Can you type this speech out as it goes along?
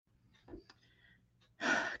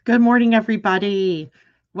Good morning, everybody.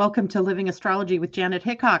 Welcome to Living Astrology with Janet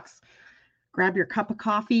Hickox. Grab your cup of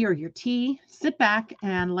coffee or your tea, sit back,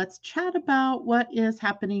 and let's chat about what is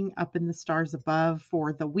happening up in the stars above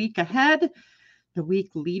for the week ahead, the week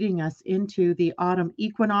leading us into the autumn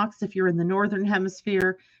equinox if you're in the northern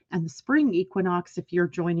hemisphere, and the spring equinox if you're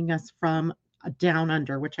joining us from down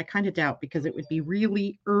under, which I kind of doubt because it would be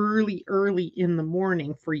really early in the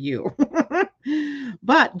morning for you.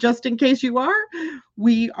 But just in case you are,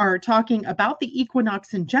 we are talking about the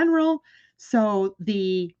equinox in general. So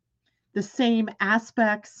the same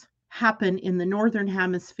aspects happen in the northern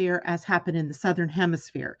hemisphere as happen in the southern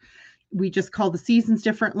hemisphere. We just call the seasons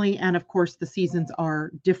differently, and of course the seasons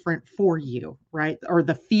are different for you, right? Or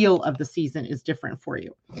the feel of the season is different for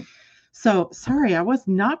you. So sorry, I was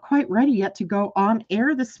not quite ready yet to go on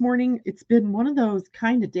air this morning. It's been one of those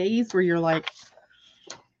kind of days where you're like,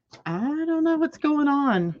 I don't know what's going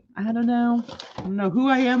on. I don't know who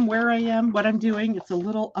I am, where I am, what I'm doing. It's a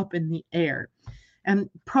little up in the air. And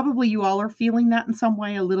probably you all are feeling that in some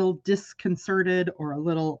way, a little disconcerted or a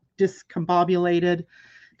little discombobulated,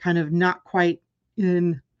 kind of not quite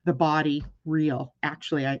in the body real.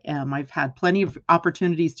 Actually, I am. I've had plenty of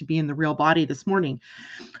opportunities to be in the real body this morning,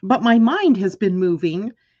 but my mind has been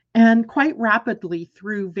moving and quite rapidly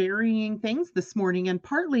through varying things this morning. And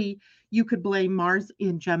partly you could blame Mars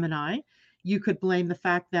in Gemini. You could blame the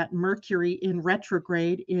fact that Mercury in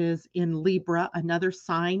retrograde is in Libra, another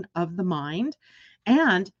sign of the mind.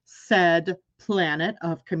 And said planet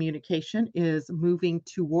of communication is moving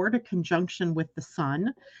toward a conjunction with the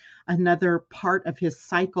sun, another part of his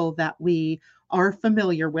cycle that we are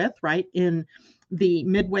familiar with, right? In the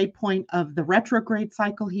midway point of the retrograde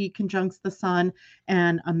cycle, he conjuncts the sun,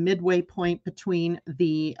 and a midway point between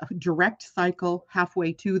the direct cycle,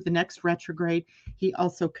 halfway to the next retrograde, he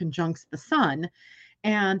also conjuncts the sun.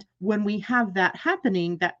 And when we have that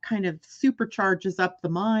happening, that kind of supercharges up the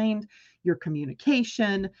mind, your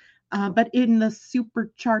communication. But in the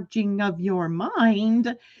supercharging of your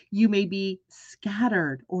mind, you may be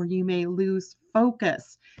scattered or you may lose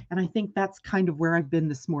focus. And I think that's kind of where I've been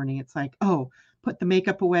this morning. It's like, oh, put the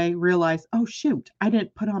makeup away, realize, oh, shoot, I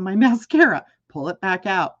didn't put on my mascara. Pull it back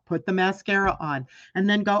out, put the mascara on, and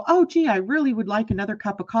then go, oh, gee, I really would like another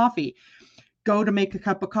cup of coffee. Go to make a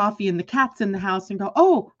cup of coffee and the cat's in the house and go,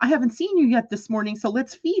 oh, I haven't seen you yet this morning, so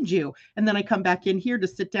let's feed you. And then I come back in here to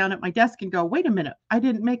sit down at my desk and go, wait a minute, I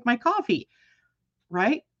didn't make my coffee,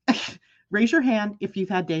 right? Raise your hand if you've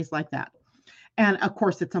had days like that. And of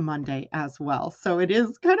course, it's a Monday as well. So it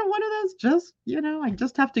is kind of one of those, just, I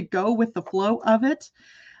just have to go with the flow of it.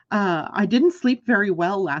 I didn't sleep very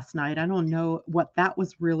well last night. I don't know what that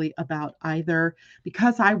was really about either,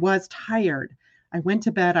 because I was tired. I went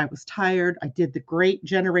to bed. I was tired. I did the great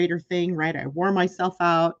generator thing, right? I wore myself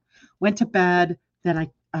out, went to bed. Then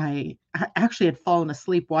I actually had fallen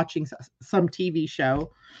asleep watching some TV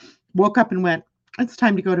show, woke up and went, it's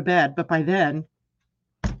time to go to bed. But by then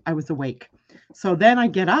I was awake. So then I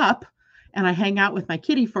get up and I hang out with my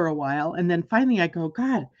kitty for a while. And then finally I go,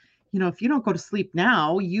 God, if you don't go to sleep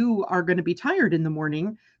now, you are going to be tired in the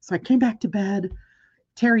morning. So I came back to bed.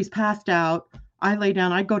 Terry's passed out. I lay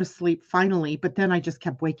down, I go to sleep finally, but then I just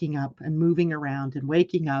kept waking up and moving around and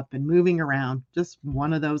waking up and moving around. Just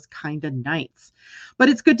one of those kind of nights. But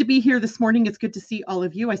it's good to be here this morning. It's good to see all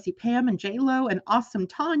of you. I see Pam and J-Lo and awesome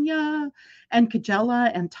Tanya and Kajella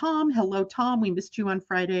and Tom. Hello, Tom. We missed you on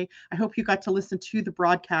Friday. I hope you got to listen to the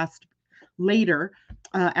broadcast later,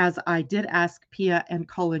 as I did ask Pia and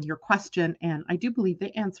Colin your question, and I do believe they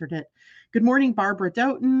answered it. Good morning, Barbara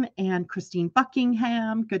Doughton and Christine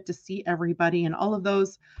Buckingham. Good to see everybody, and all of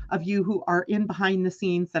those of you who are in behind the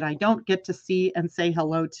scenes that I don't get to see and say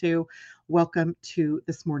hello to. Welcome to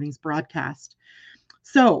this morning's broadcast.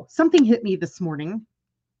 So something hit me this morning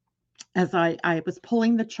as I was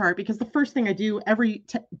pulling the chart, because the first thing I do every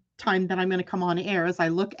time that I'm going to come on air is I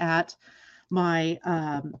look at my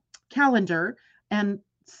calendar and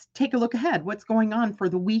take a look ahead. What's going on for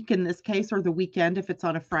the week in this case, or the weekend if it's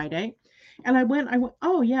on a Friday. And I went,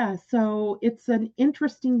 oh yeah, so it's an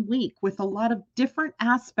interesting week with a lot of different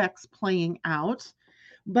aspects playing out,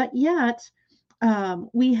 but yet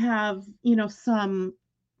we have, some,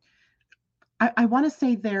 I want to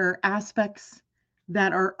say they're aspects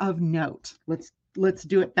that are of note. Let's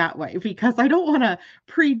do it that way, because I don't want to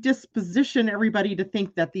predisposition everybody to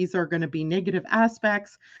think that these are going to be negative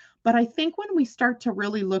aspects. But I think when we start to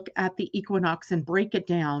really look at the equinox and break it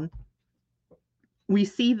down, we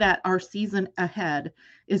see that our season ahead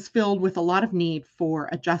is filled with a lot of need for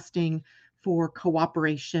adjusting, for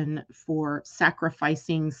cooperation, for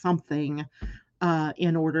sacrificing something,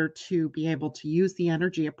 in order to be able to use the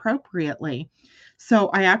energy appropriately. So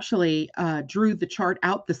I actually drew the chart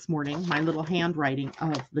out this morning, my little handwriting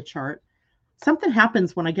of the chart. Something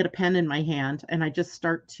happens when I get a pen in my hand and I just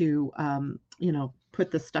start to, put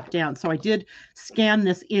this stuff down. So I did scan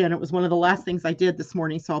this in. It was one of the last things I did this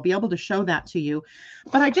morning. So I'll be able to show that to you.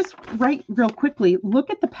 But I just write real quickly, look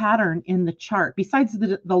at the pattern in the chart, besides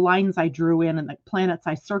the lines I drew in and the planets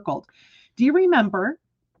I circled. Do you remember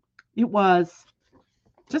it was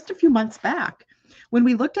just a few months back when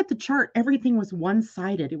we looked at the chart, everything was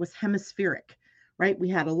one-sided. It was hemispheric, right? We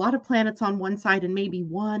had a lot of planets on one side and maybe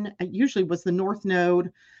one, usually was the north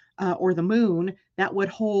node or the moon that would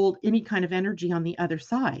hold any kind of energy on the other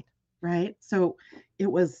side, right? So it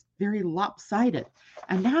was very lopsided.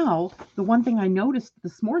 And now the one thing I noticed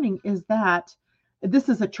this morning is that this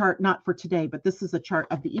is a chart not for today, but this is a chart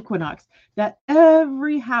of the equinox, that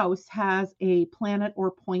every house has a planet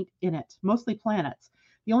or point in it, mostly planets.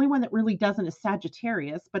 The only one that really doesn't is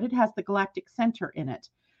Sagittarius, but it has the galactic center in it.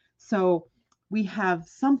 So we have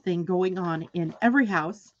something going on in every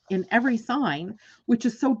house, in every sign, which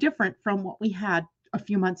is so different from what we had a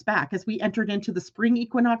few months back. As we entered into the spring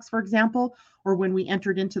equinox, for example, or when we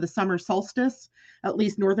entered into the summer solstice, at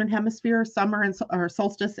least northern hemisphere, summer and or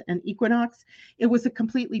solstice and equinox, it was a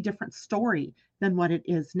completely different story than what it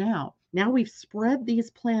is now. Now we've spread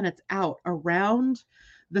these planets out around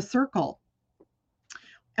the circle.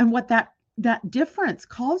 And what that difference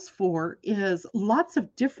calls for is lots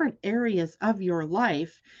of different areas of your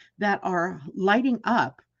life that are lighting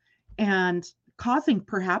up and causing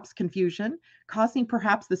perhaps confusion, causing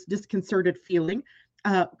perhaps this disconcerted feeling,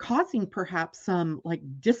 causing perhaps some like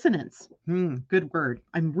dissonance. Good word.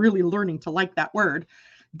 I'm really learning to like that word.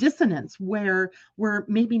 Dissonance, where we're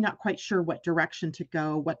maybe not quite sure what direction to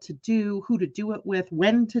go, what to do, who to do it with,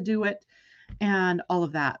 when to do it, and all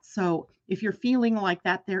of that. So if you're feeling like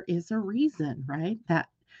that, there is a reason, right?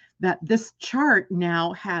 That this chart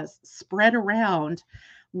now has spread around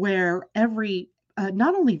where every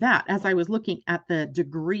not only that, as I was looking at the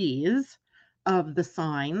degrees of the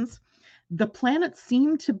signs, the planets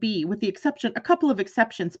seem to be, with the exception, a couple of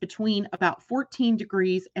exceptions, between about 14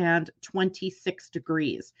 degrees and 26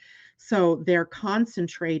 degrees. So they're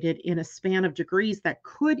concentrated in a span of degrees that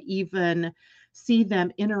could even see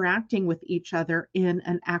them interacting with each other in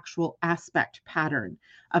an actual aspect pattern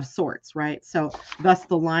of sorts, right? So thus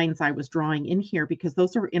the lines I was drawing in here, because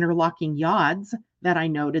those are interlocking yods that I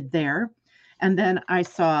noted there. And then I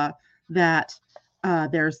saw that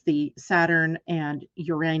there's the Saturn and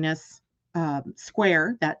Uranus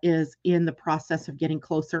square that is in the process of getting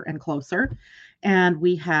closer and closer. And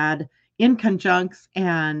we had inconjuncts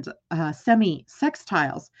and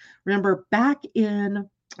semi-sextiles. Remember back in,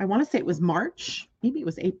 I want to say it was March, maybe it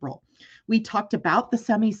was April, we talked about the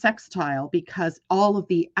semi-sextile because all of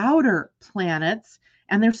the outer planets,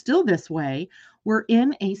 and they're still this way, we're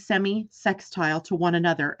in a semi-sextile to one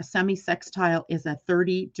another. A semi-sextile is a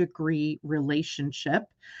 30-degree relationship,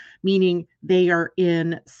 meaning they are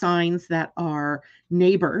in signs that are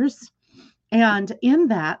neighbors. And in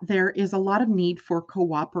that, there is a lot of need for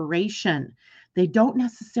cooperation. They don't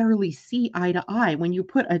necessarily see eye to eye. When you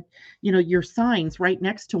put your signs right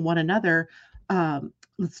next to one another,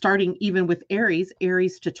 starting even with Aries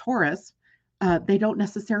to Taurus, they don't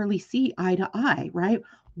necessarily see eye to eye, right?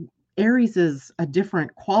 Aries is a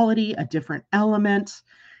different quality, a different element,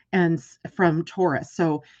 and from Taurus.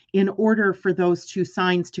 So in order for those two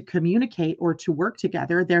signs to communicate or to work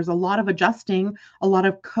together, there's a lot of adjusting, a lot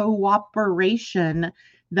of cooperation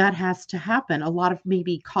that has to happen, a lot of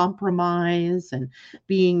maybe compromise and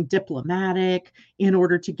being diplomatic in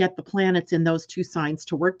order to get the planets in those two signs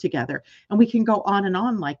to work together. And we can go on and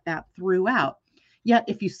on like that throughout. Yet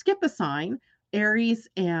if you skip a sign, Aries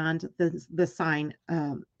and the sign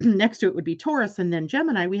next to it would be Taurus, and then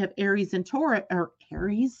Gemini. We have Aries and Taurus, or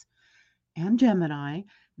Aries and Gemini,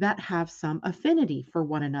 that have some affinity for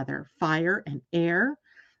one another. Fire and air,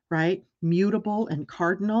 right? Mutable and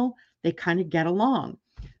cardinal, they kind of get along.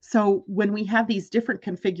 So when we have these different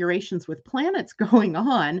configurations with planets going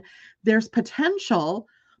on, there's potential,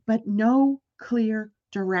 but no clear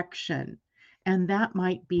direction. And that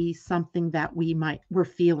might be something that we're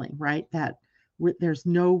feeling, right? That there's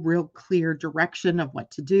no real clear direction of what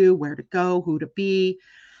to do, where to go, who to be,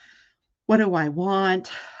 what do I want,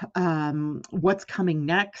 what's coming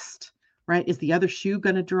next, right? Is the other shoe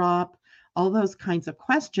going to drop? All those kinds of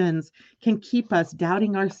questions can keep us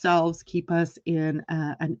doubting ourselves, keep us in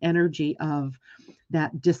an energy of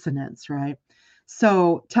that dissonance, right?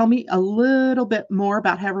 So tell me a little bit more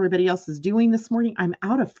about how everybody else is doing this morning. I'm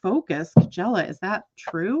out of focus. Jella, is that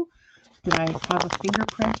true? Did I have a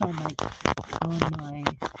fingerprint on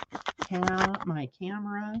my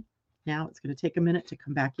camera? Now it's going to take a minute to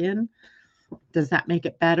come back in. Does that make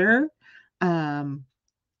it better? Um,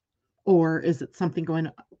 or is it something going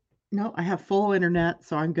on? No, I have full internet,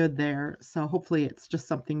 so I'm good there. So hopefully it's just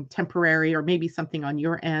something temporary or maybe something on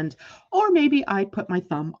your end, or maybe I put my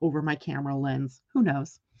thumb over my camera lens. Who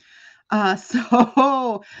knows?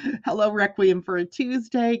 So hello, Requiem for a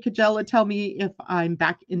Tuesday. Kajella, tell me if I'm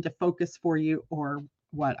back into focus for you or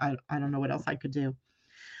what. I don't know what else I could do.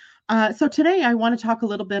 So today I want to talk a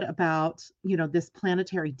little bit about, this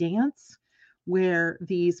planetary dance where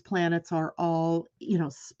these planets are all,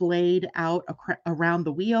 splayed out around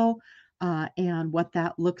the wheel, and what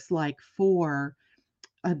that looks like for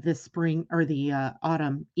the spring or the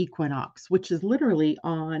autumn equinox, which is literally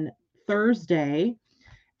on Thursday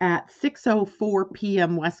at 6:04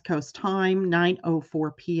 p.m. West Coast time,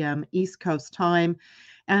 9:04 p.m. East Coast time.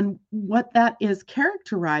 And what that is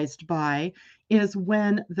characterized by is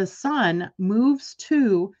when the sun moves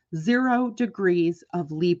to 0 degrees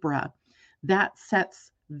of Libra. That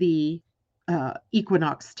sets the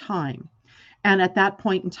equinox time. And at that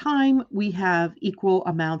point in time, we have equal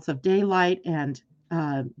amounts of daylight and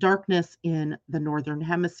darkness in the northern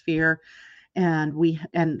hemisphere, and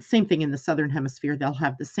same thing in the southern hemisphere. They'll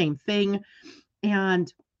have the same thing,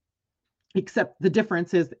 and except the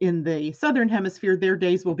difference is in the southern hemisphere their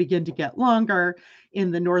days will begin to get longer. In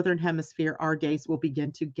the northern hemisphere our days will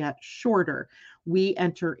begin to get shorter. We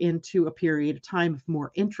enter into a period of time of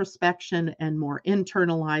more introspection and more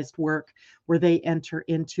internalized work, where they enter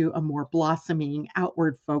into a more blossoming,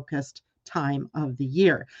 outward focused time of the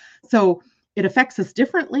year. So it affects us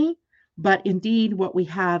differently, but indeed what we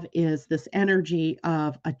have is this energy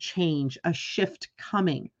of a change, a shift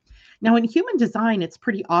coming. Now, in human design, it's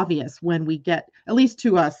pretty obvious when we get, at least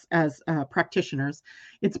to us as practitioners,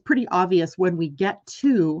 it's pretty obvious when we get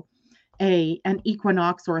to an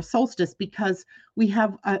equinox or a solstice, because we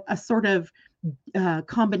have a sort of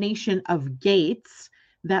combination of gates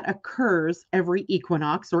that occurs every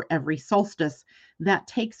equinox or every solstice that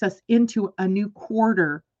takes us into a new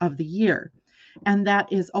quarter of the year. And that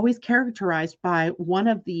is always characterized by one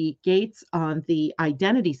of the gates on the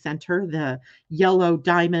identity center, the yellow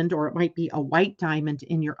diamond, or it might be a white diamond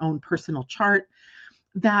in your own personal chart.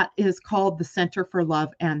 That is called the Center for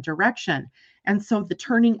Love and Direction. And so the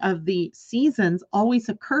turning of the seasons always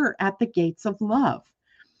occur at the gates of love.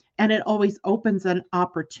 And it always opens an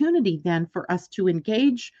opportunity then for us to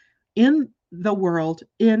engage in the world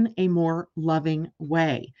in a more loving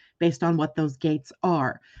way based on what those gates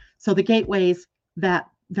are. So the gateways that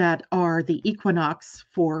are the equinox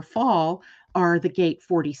for fall are the gate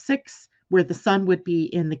 46, where the sun would be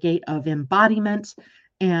in the gate of embodiment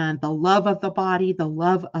and the love of the body, the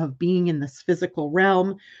love of being in this physical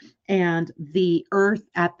realm, and the earth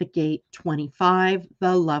at the gate 25,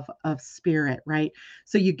 the love of spirit, right?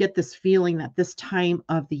 So you get this feeling that this time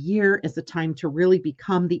of the year is a time to really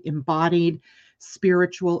become the embodied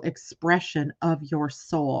spiritual expression of your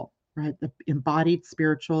soul, right? The embodied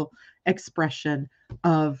spiritual expression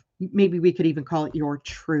of, maybe we could even call it your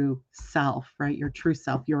true self, right? Your true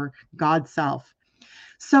self, your God self.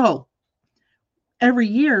 So every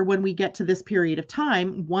year when we get to this period of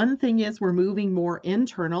time, one thing is we're moving more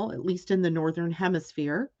internal, at least in the northern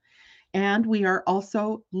hemisphere. And we are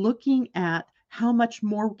also looking at how much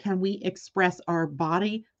more can we express our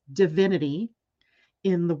body divinity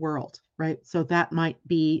in the world, right? So that might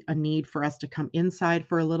be a need for us to come inside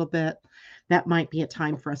for a little bit. That might be a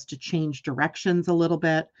time for us to change directions a little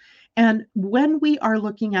bit. And when we are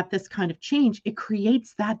looking at this kind of change, it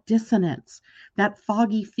creates that dissonance, that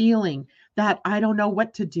foggy feeling that I don't know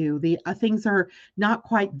what to do. The things are not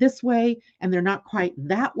quite this way and they're not quite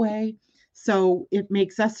that way. So it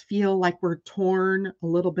makes us feel like we're torn a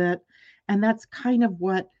little bit. And that's kind of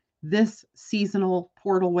what this seasonal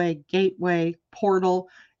portalway, gateway, portal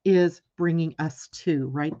is bringing us to,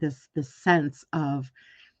 right? This sense of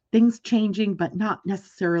things changing, but not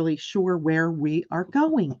necessarily sure where we are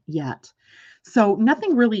going yet. So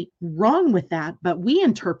nothing really wrong with that, but we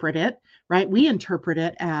interpret it, right? We interpret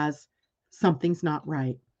it as something's not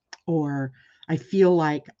right, or I feel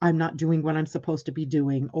like I'm not doing what I'm supposed to be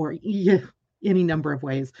doing, or yeah, any number of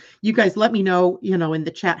ways. You guys let me know, in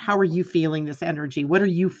the chat, how are you feeling this energy? What are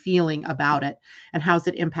you feeling about it? And how's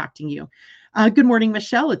it impacting you? Good morning,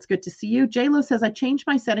 Michelle. It's good to see you. JLo says, I changed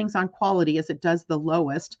my settings on quality as it does the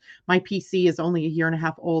lowest. My PC is only a year and a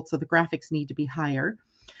half old, so the graphics need to be higher.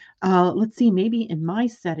 Let's see, maybe in my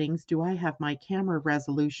settings, do I have my camera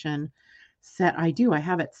resolution set? I do. I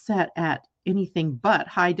have it set at anything but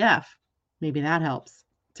high def. Maybe that helps.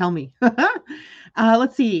 Tell me.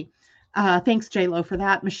 Let's see. Thanks, JLo, for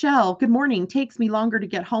that. Michelle, good morning. Takes me longer to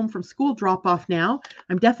get home from school drop off now.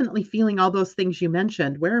 I'm definitely feeling all those things you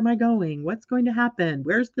mentioned. Where am I going? What's going to happen?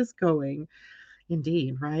 Where's this going?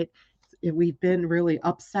 Indeed, right? We've been really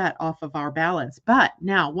upset off of our balance. But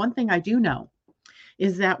now, one thing I do know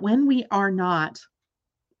is that when we are not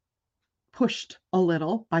pushed a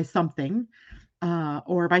little by something,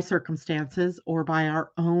 or by circumstances, or by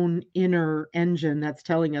our own inner engine that's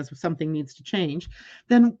telling us something needs to change,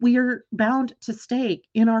 then we are bound to stay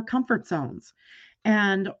in our comfort zones.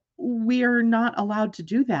 And we are not allowed to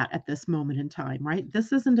do that at this moment in time, right?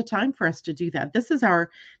 This isn't a time for us to do that. This is our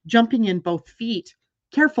jumping in both feet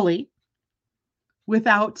carefully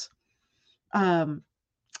without, um,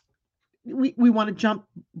 we want to jump,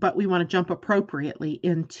 but we want to jump appropriately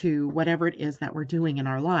into whatever it is that we're doing in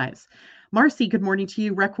our lives. Marcy, good morning to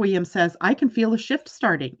you. Requiem says, I can feel a shift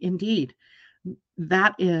starting. Indeed,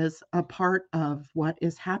 that is a part of what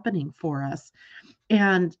is happening for us.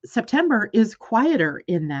 And September is quieter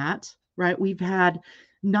in that, right? We've had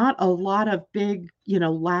not a lot of big,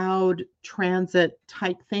 loud transit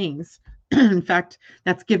type things. In fact,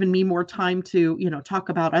 that's given me more time to, talk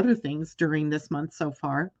about other things during this month so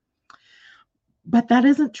far. But that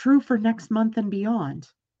isn't true for next month and beyond,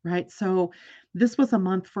 right? So this was a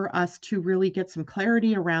month for us to really get some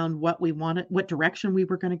clarity around what we wanted, what direction we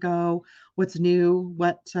were going to go, what's new,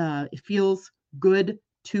 what it feels good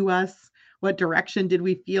to us, what direction did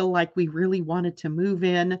we feel like we really wanted to move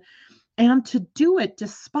in, and to do it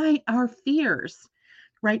despite our fears,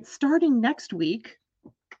 right? Starting next week,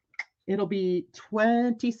 it'll be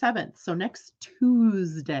 27th. So next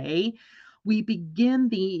Tuesday, we begin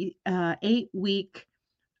the 8-week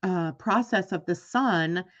process of the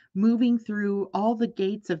sun moving through all the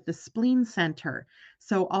gates of the spleen center.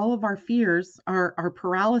 So all of our fears, our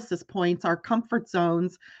paralysis points, our comfort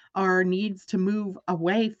zones, our needs to move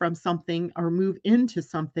away from something or move into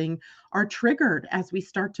something are triggered as we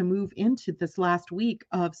start to move into this last week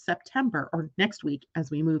of September, or next week as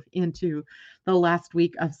we move into the last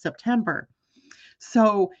week of September.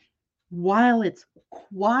 So while it's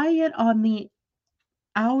quiet on the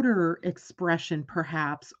outer expression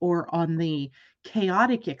perhaps, or on the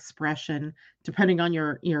chaotic expression, depending on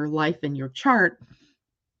your life and your chart,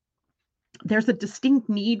 there's a distinct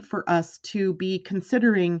need for us to be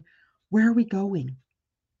considering, where are we going,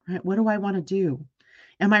 right? What do I want to do?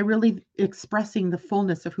 Am I really expressing the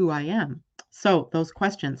fullness of who I am? So those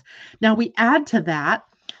questions. Now we add to that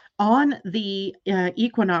on the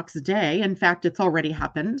equinox day. In fact, it's already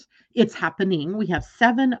happened. It's happening. We have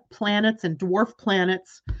 7 planets and dwarf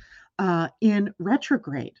planets in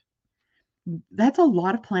retrograde. That's a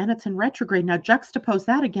lot of planets in retrograde. Now, juxtapose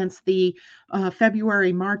that against the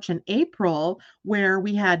February, March, and April, where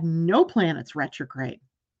we had no planets retrograde,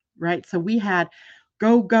 right? So we had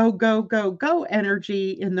go, go, go, go, go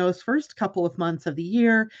energy in those first couple of months of the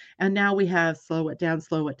year. And now we have slow it down,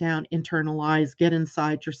 internalize, get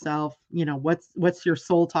inside yourself. What's your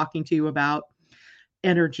soul talking to you about?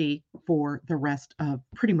 Energy for the rest of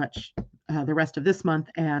pretty much the rest of this month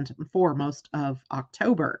and for most of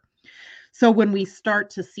October. So when we start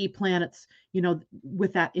to see planets,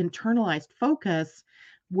 with that internalized focus,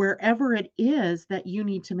 wherever it is that you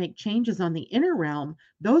need to make changes on the inner realm,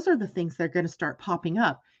 those are the things that are going to start popping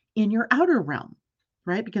up in your outer realm,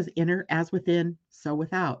 right? Because inner as within, so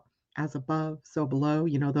without, as above, so below,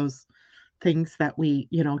 those things that we,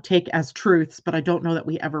 take as truths, but I don't know that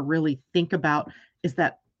we ever really think about, is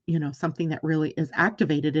that, something that really is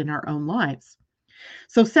activated in our own lives.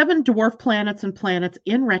 So 7 dwarf planets and planets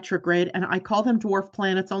in retrograde, and I call them dwarf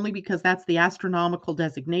planets only because that's the astronomical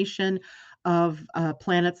designation of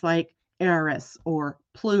planets like Eris or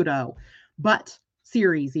Pluto, but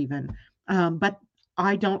Ceres even. But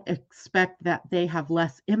I don't expect that they have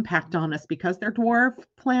less impact on us because they're dwarf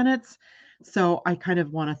planets. So I kind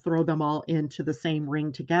of want to throw them all into the same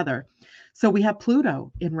ring together. So we have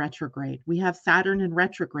Pluto in retrograde. We have Saturn in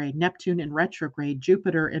retrograde, Neptune in retrograde,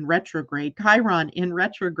 Jupiter in retrograde, Chiron in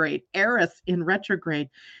retrograde, Eris in retrograde,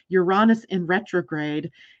 Uranus in retrograde,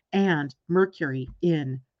 and Mercury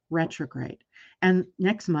in retrograde. And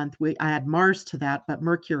next month we add Mars to that, but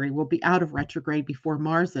Mercury will be out of retrograde before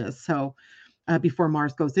Mars is. So before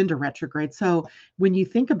Mars goes into retrograde. So when you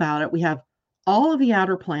think about it, we have all of the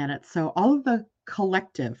outer planets, so all of the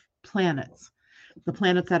collective planets, the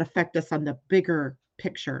planets that affect us on the bigger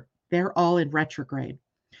picture, they're all in retrograde.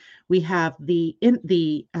 We have the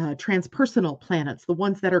transpersonal planets, the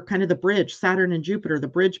ones that are kind of the bridge, Saturn and Jupiter, the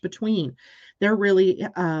bridge between. They're really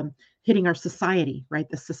hitting our society, right?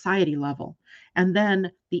 The society level. And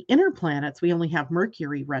then the inner planets, we only have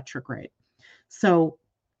Mercury retrograde. So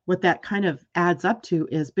what that kind of adds up to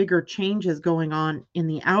is bigger changes going on in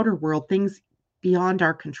the outer world, things beyond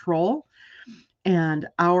our control, and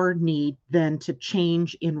our need then to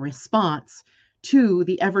change in response to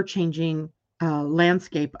the ever changing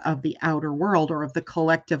landscape of the outer world, or of the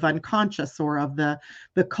collective unconscious, or of the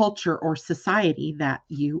culture or society that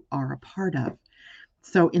you are a part of.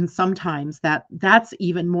 So in sometimes that's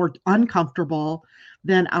even more uncomfortable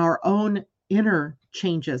than our own inner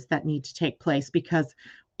changes that need to take place, because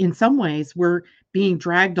in some ways we're being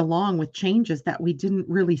dragged along with changes that we didn't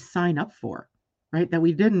really sign up for, right?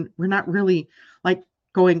 We're not really like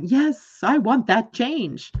going, yes, I want that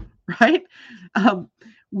change, right? Um,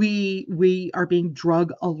 we are being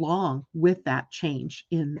drug along with that change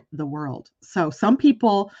in the world. So some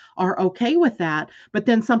people are okay with that, but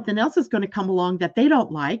then something else is going to come along that they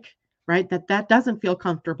don't like, right? That doesn't feel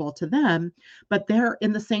comfortable to them, but they're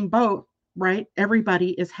in the same boat, right?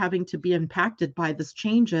 Everybody is having to be impacted by these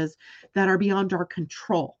changes that are beyond our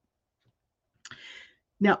control.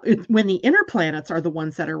 Now, when the inner planets are the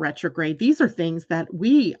ones that are retrograde, these are things that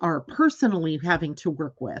we are personally having to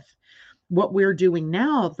work with. What we're doing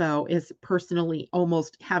now, though, is personally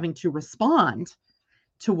almost having to respond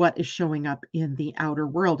to what is showing up in the outer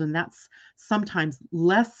world. And that's sometimes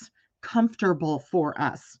less comfortable for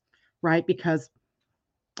us, right? Because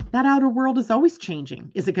that outer world is always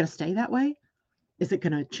changing. Is it going to stay that way? Is it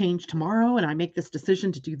going to change tomorrow? And I make this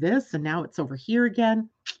decision to do this, and now it's over here again,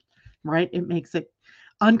 right? It makes it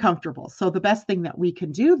uncomfortable. So the best thing that we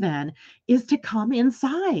can do then is to come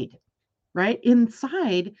inside, right?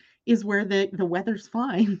 Inside is where the weather's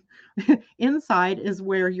fine. Inside is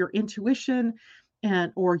where your intuition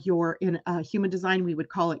and or your in human design, we would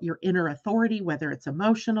call it your inner authority, whether it's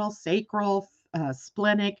emotional, sacral,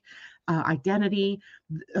 splenic, identity,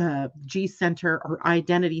 G center or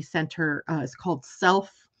identity center is called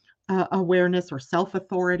self awareness or self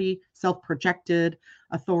authority, self projected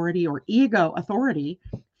authority, or ego authority.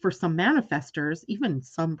 For some manifestors, even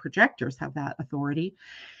some projectors have that authority.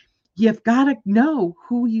 You've got to know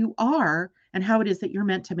who you are and how it is that you're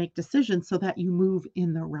meant to make decisions so that you move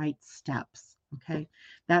in the right steps. Okay.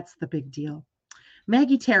 That's the big deal.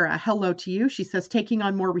 Maggie Tara, hello to you. She says, taking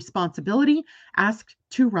on more responsibility, asked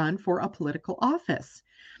to run for a political office.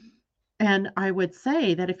 And I would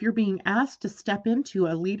say that if you're being asked to step into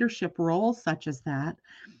a leadership role such as that,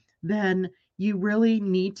 then you really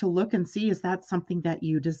need to look and see, is that something that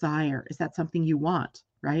you desire? Is that something you want,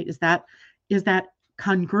 right? Is that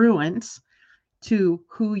congruent to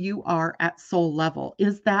who you are at soul level?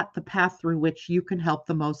 Is that the path through which you can help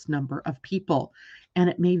the most number of people? And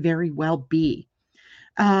it may very well be.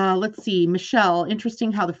 Let's see, Michelle,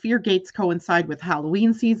 interesting how the fear gates coincide with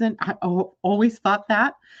Halloween season. I always thought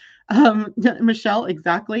that. Michelle,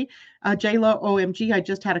 exactly. J-Lo, OMG, I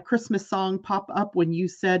just had a Christmas song pop up when you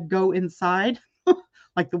said go inside.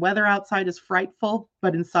 Like the weather outside is frightful,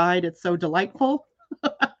 but inside it's so delightful.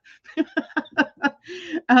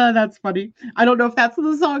 That's funny. I don't know if that's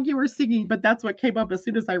the song you were singing, but that's what came up as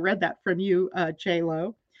soon as I read that from you,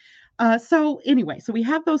 J-Lo. So anyway, so we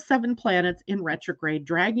have those 7 planets in retrograde,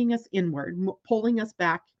 dragging us inward, pulling us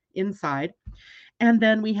back inside. And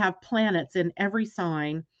then we have planets in every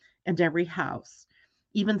sign and every house,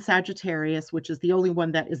 even Sagittarius, which is the only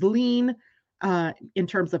one that is lean in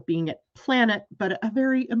terms of being a planet, but a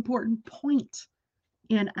very important point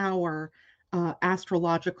in our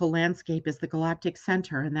astrological landscape is the galactic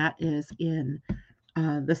center, and that is in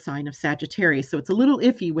the sign of Sagittarius. So it's a little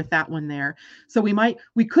iffy with that one there. So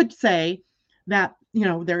we could say that,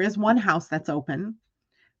 there is one house that's open,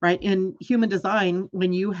 right? In human design,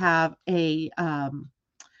 when you have a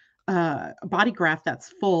body graph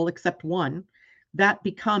that's full except one, that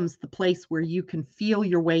becomes the place where you can feel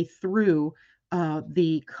your way through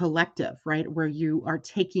the collective, right? Where you are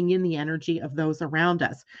taking in the energy of those around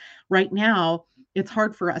us. Right now, it's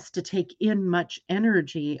hard for us to take in much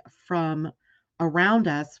energy from around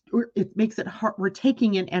us. It makes it hard. We're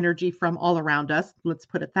taking in energy from all around us, let's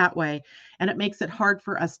put it that way. And it makes it hard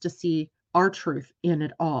for us to see our truth in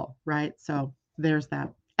it all, right? So there's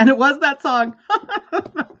that. And it was that song.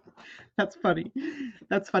 That's funny.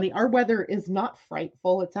 That's funny. Our weather is not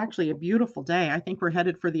frightful. It's actually a beautiful day. I think we're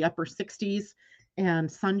headed for the upper 60s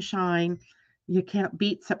and sunshine. You can't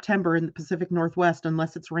beat September in the Pacific Northwest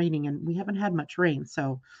unless it's raining, and we haven't had much rain.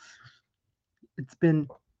 So it's been,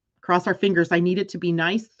 cross our fingers. I need it to be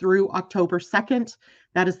nice through October 2nd.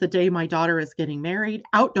 That is the day my daughter is getting married.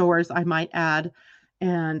 Outdoors, I might add.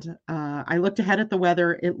 And I looked ahead at the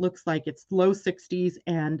weather. It looks like it's low 60s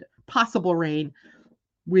and possible rain.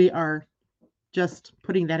 We are just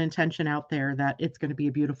putting that intention out there that it's going to be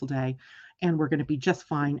a beautiful day and we're going to be just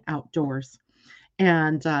fine outdoors.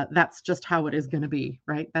 And that's just how it is going to be,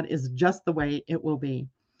 right? That is just the way it will be.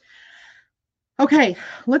 Okay,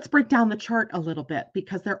 let's break down the chart a little bit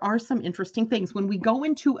because there are some interesting things. When we go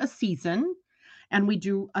into a season and we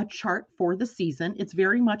do a chart for the season, it's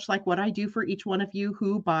very much like what I do for each one of you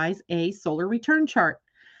who buys a solar return chart,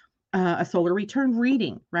 a solar return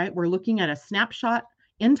reading, right? We're looking at a snapshot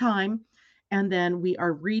in time, and then we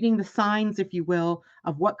are reading the signs, if you will,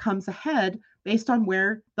 of what comes ahead based on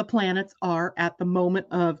where the planets are at the moment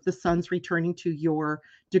of the sun's returning to your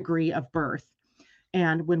degree of birth.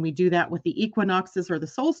 And when we do that with the equinoxes or the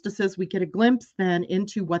solstices, we get a glimpse then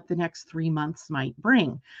into what the next 3 months might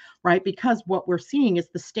bring, right? Because what we're seeing is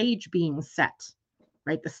the stage being set,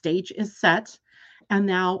 right? The stage is set, and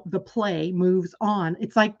now the play moves on.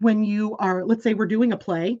 It's like when you are, let's say we're doing a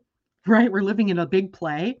play, right? We're living in a big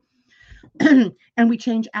play, and we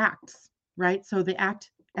change acts, right? So the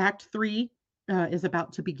act three is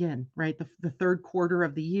about to begin, right? The third quarter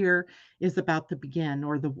of the year is about to begin,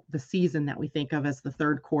 or the season that we think of as the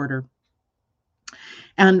third quarter.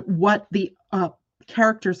 And what the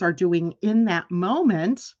characters are doing in that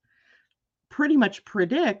moment pretty much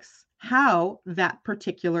predicts how that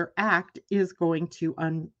particular act is going to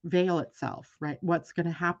unveil itself, right? What's going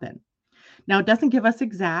to happen. Now, it doesn't give us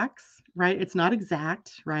exacts, right? It's not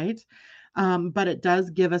exact, right? But it does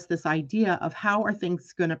give us this idea of how are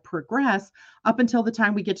things going to progress up until the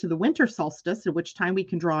time we get to the winter solstice, at which time we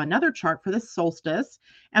can draw another chart for the solstice,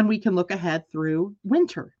 and we can look ahead through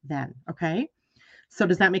winter then, okay? So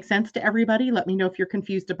does that make sense to everybody? Let me know if you're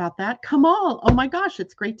confused about that. Kamal, oh my gosh,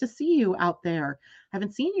 it's great to see you out there. I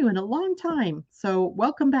haven't seen you in a long time, so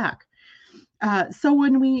welcome back. So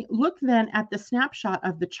when we look then at the snapshot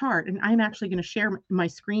of the chart, and I'm actually going to share my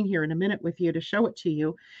screen here in a minute with you to show it to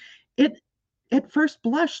you, it at first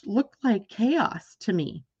blush looked like chaos to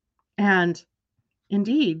me. And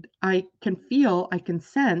indeed, I can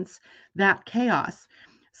sense that chaos.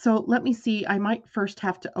 So let me see, I might first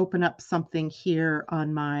have to open up something here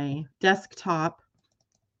on my desktop,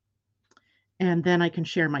 and then I can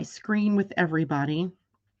share my screen with everybody.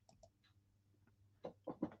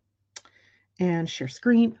 And share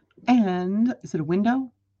screen. And is it a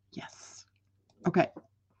window? Yes. Okay.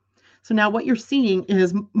 So now what you're seeing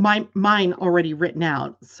is mine already written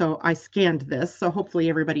out. So I scanned this. So hopefully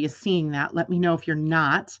everybody is seeing that. Let me know if you're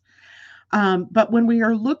not. But when we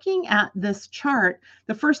are looking at this chart,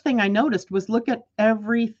 the first thing I noticed was look at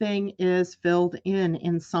everything is filled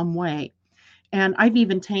in some way. And I've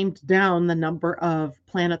even tamed down the number of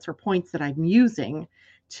planets or points that I'm using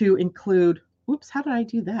to include, oops, how did I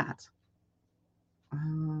do that?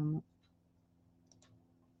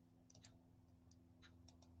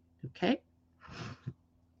 Okay.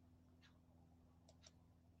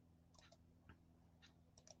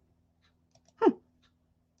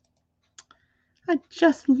 I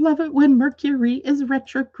just love it when Mercury is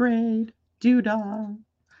retrograde. Doodah.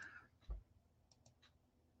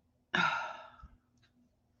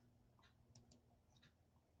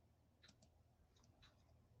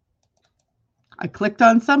 I clicked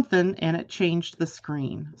on something and it changed the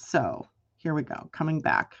screen. So here we go, coming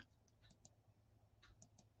back.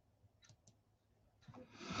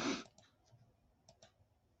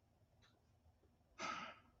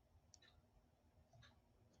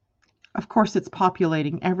 Of course, it's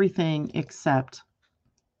populating everything except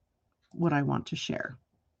what I want to share.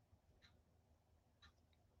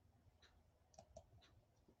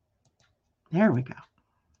 There we go.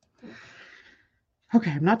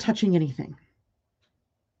 Okay, I'm not touching anything.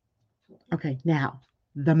 Okay, now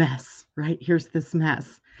the mess, right? Here's this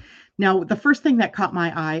mess. Now, the first thing that caught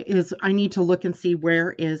my eye is I need to look and see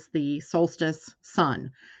where is the solstice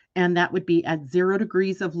sun. And that would be at 0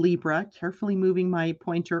 degrees of Libra. Carefully moving my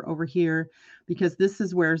pointer over here because this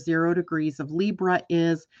is where 0 degrees of Libra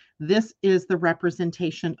is. This is the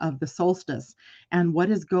representation of the solstice. And what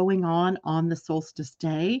is going on the solstice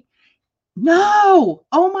day? No!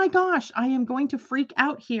 Oh my gosh, I am going to freak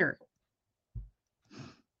out here.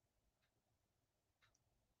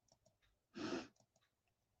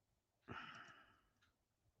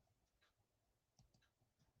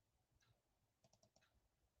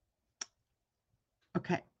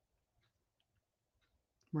 Okay.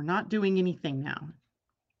 We're not doing anything now.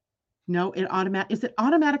 No, is it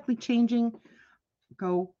automatically changing?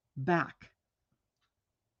 Go back.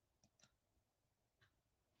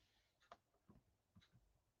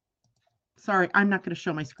 Sorry, I'm not going to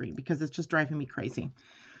show my screen because it's just driving me crazy.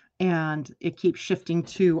 And it keeps shifting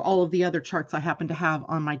to all of the other charts I happen to have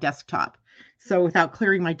on my desktop. So without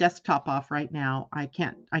clearing my desktop off right now, I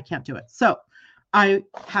can't do it. So I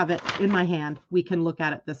have it in my hand. We can look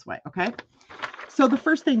at it this way, okay? So the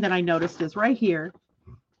first thing that I noticed is right here,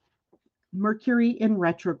 Mercury in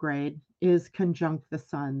retrograde is conjunct the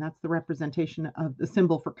sun. That's the representation of the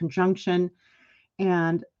symbol for conjunction.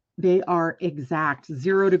 And they are exact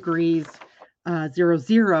 0 degrees,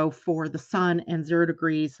 00 for the sun, and 0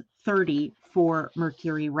 degrees 30 for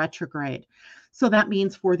Mercury retrograde. So that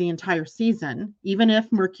means for the entire season, even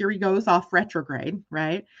if Mercury goes off retrograde,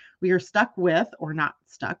 right, we are stuck with, or not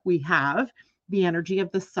stuck, we have the energy of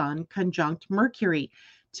the sun conjunct Mercury.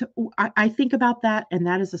 I think about that, and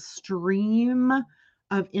that is a stream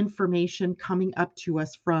of information coming up to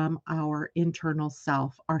us from our internal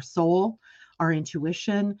self, our soul, our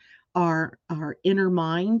intuition, our inner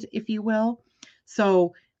mind, if you will.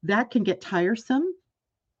 So that can get tiresome,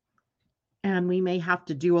 and we may have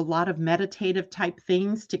to do a lot of meditative type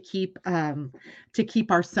things to keep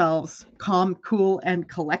ourselves calm, cool, and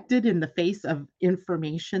collected in the face of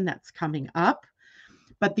information that's coming up.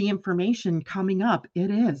 But the information coming up,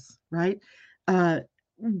 it is right.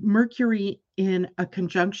 Mercury in a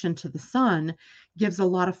conjunction to the sun gives a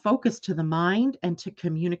lot of focus to the mind and to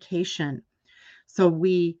communication. So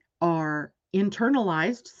we are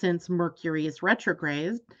internalized since Mercury is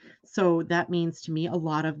retrograde. So that means to me a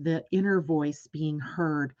lot of the inner voice being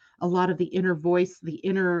heard, a lot of the inner voice, the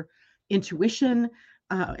inner intuition.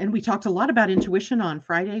 And we talked a lot about intuition on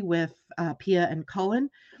Friday with Pia and Cullen.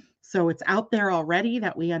 So it's out there already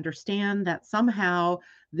that we understand that somehow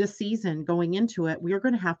this season going into it, we are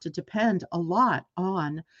going to have to depend a lot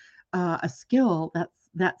on a skill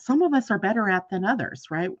that some of us are better at than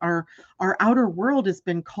others, right? Our outer world has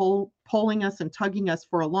been pulling us and tugging us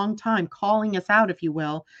for a long time, calling us out, if you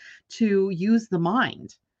will, to use the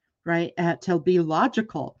mind, right? To be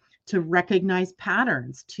logical, to recognize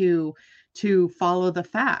patterns, to follow the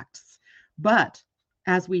facts. But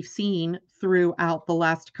as we've seen throughout the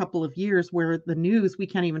last couple of years, where the news, we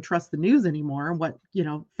can't even trust the news anymore, what,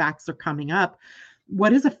 facts are coming up.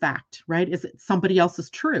 What is a fact, right? Is it somebody else's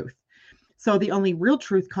truth? So the only real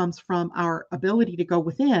truth comes from our ability to go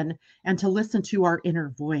within and to listen to our inner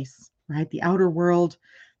voice, right? The outer world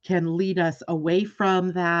can lead us away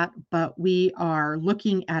from that, but we are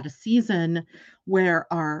looking at a season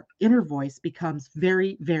where our inner voice becomes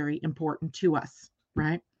very, very important to us,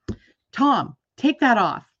 right? Tom, take that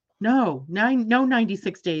off. No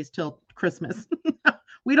 96 days till Christmas.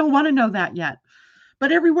 We don't want to know that yet.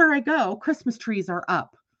 But everywhere I go, Christmas trees are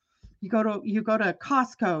up. You go to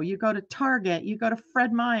Costco, you go to Target, you go to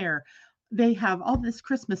Fred Meyer. They have all this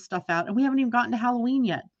Christmas stuff out, and we haven't even gotten to Halloween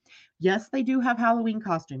yet. Yes, they do have Halloween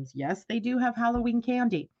costumes. Yes, they do have Halloween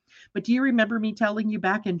candy. But do you remember me telling you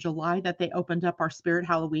back in July that they opened up our Spirit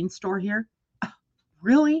Halloween store here?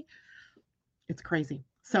 Really? It's crazy.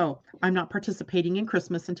 So I'm not participating in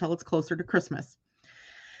Christmas until it's closer to Christmas.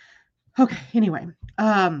 Okay, anyway.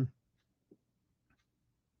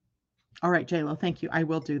 All right, JLo, thank you. I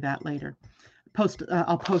will do that later.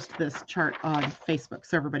 I'll post this chart on Facebook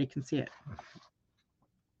so everybody can see it.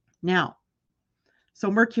 Now,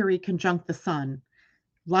 so Mercury conjunct the sun,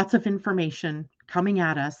 lots of information coming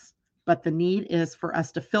at us, but the need is for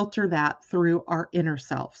us to filter that through our inner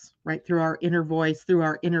selves, right? Through our inner voice, through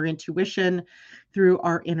our inner intuition, through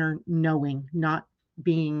our inner knowing, not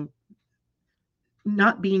being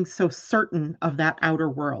so certain of that outer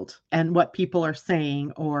world and what people are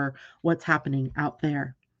saying or what's happening out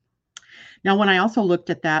there. Now, when I also looked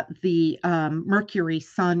at that, the Mercury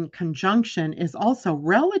Sun conjunction is also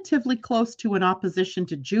relatively close to an opposition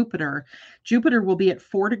to Jupiter. Jupiter will be at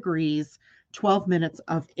 4 degrees, 12 minutes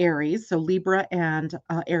of Aries. So Libra and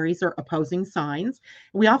Aries are opposing signs.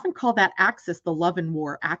 We often call that axis the love and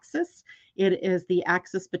war axis. It is the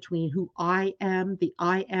axis between who I am, the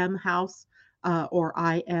I am house, or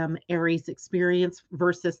I am Aries experience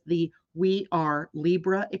versus the we are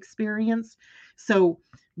Libra experience. So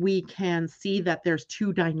we can see that there's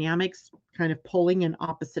two dynamics kind of pulling in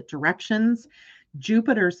opposite directions.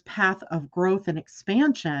 Jupiter's path of growth and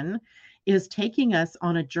expansion is taking us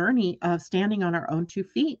on a journey of standing on our own 2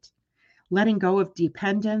 feet, letting go of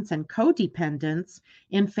dependence and codependence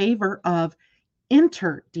in favor of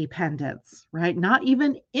interdependence, right? Not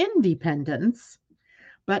even independence,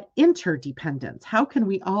 but interdependence. How can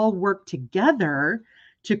we all work together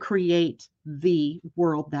to create the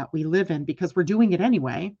world that we live in? Because we're doing it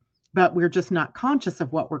anyway, but we're just not conscious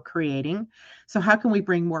of what we're creating. So how can we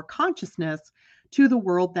bring more consciousness to the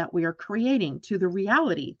world that we are creating, to the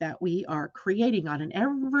reality that we are creating on an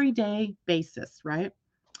everyday basis, right?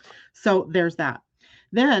 So there's that.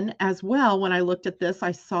 Then as well, when I looked at this,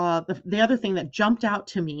 I saw the other thing that jumped out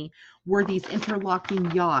to me were these interlocking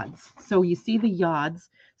yods. So you see the yods.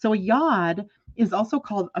 So a yod is also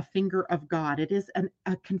called a finger of God. It is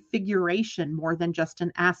a configuration more than just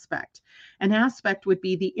an aspect. An aspect would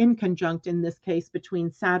be the inconjunct in this case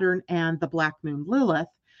between Saturn and the black moon Lilith.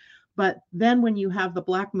 But then when you have the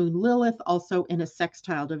black moon Lilith also in a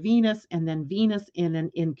sextile to Venus, and then Venus in an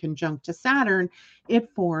inconjunct to Saturn, it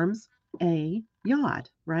forms a yod,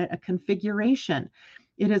 right? A configuration.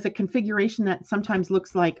 It is a configuration that sometimes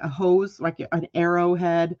looks like a hose, like an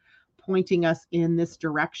arrowhead pointing us in this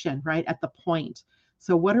direction, right? At the point.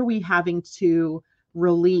 So what are we having to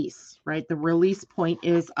release, right? The release point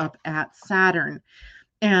is up at Saturn.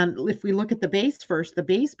 And if we look at the base first, the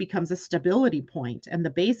base becomes a stability point, and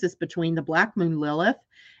the base is between the black moon Lilith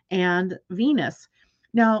and Venus.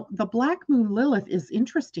 Now, the black moon Lilith is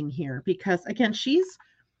interesting here because again, she's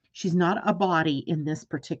not a body in this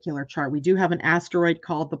particular chart. We do have an asteroid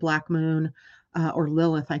called the black moon or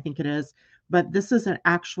Lilith, I think it is, but this is an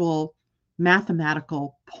actual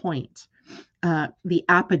mathematical point, the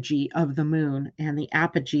apogee of the moon, and the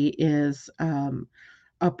apogee is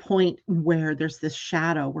a point where there's this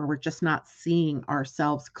shadow where we're just not seeing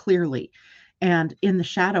ourselves clearly. And in the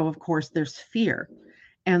shadow, of course, there's fear.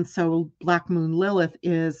 And so Black Moon Lilith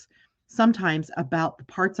is sometimes about the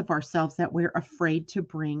parts of ourselves that we're afraid to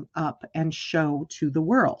bring up and show to the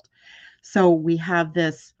world. So we have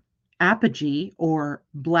this apogee or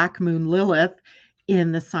Black Moon Lilith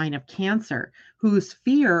in the sign of Cancer, whose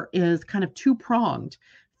fear is kind of two pronged,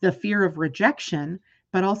 the fear of rejection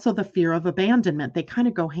but also the fear of abandonment. They kind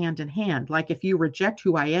of go hand in hand. Like if you reject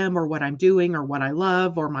who I am or what I'm doing or what I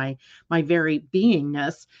love or my very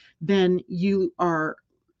beingness, then you are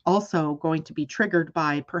also going to be triggered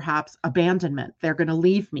by perhaps abandonment. They're going to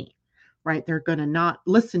leave me, right? They're going to not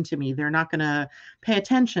listen to me. They're not going to pay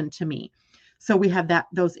attention to me. So we have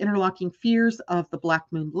those interlocking fears of the Black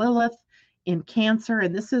Moon Lilith in Cancer.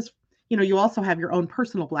 And this is, you also have your own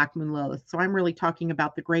personal Black Moon Lilith. So I'm really talking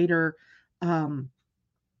about the greater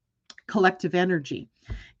collective energy.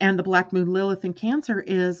 And the Black Moon Lilith in Cancer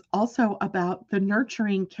is also about the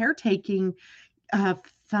nurturing, caretaking,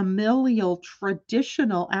 familial,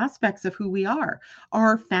 traditional aspects of who we are,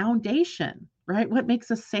 our foundation, right? What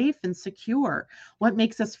makes us safe and secure? What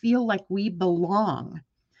makes us feel like we belong?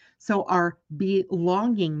 So our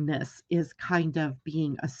belongingness is kind of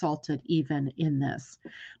being assaulted even in this.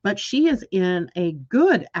 But she is in a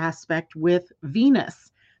good aspect with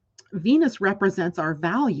Venus. Venus represents our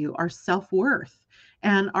value, our self-worth,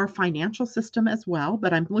 and our financial system as well.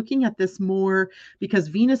 But I'm looking at this more because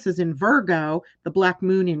Venus is in Virgo, the Black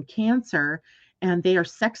Moon in Cancer, and they are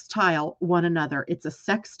sextile one another. It's a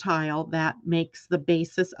sextile that makes the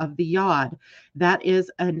basis of the yod. That is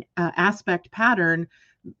an aspect pattern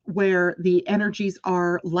where the energies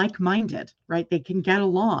are like-minded, right? They can get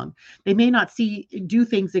along. They may not do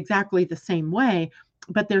things exactly the same way,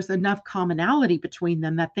 but there's enough commonality between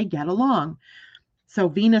them that they get along. So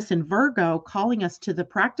Venus in Virgo calling us to the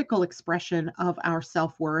practical expression of our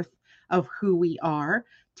self-worth, of who we are,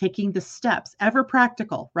 taking the steps, ever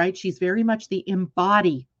practical, right? She's very much the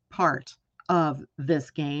embody part of this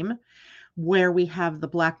game, where we have the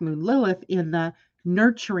Black Moon Lilith in the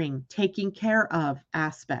nurturing, taking care of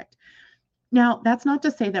aspect. Now, that's not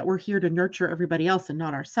to say that we're here to nurture everybody else and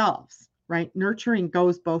not ourselves, right? Nurturing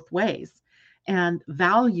goes both ways. And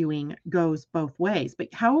valuing goes both ways.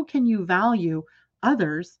 But how can you value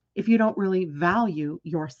others if you don't really value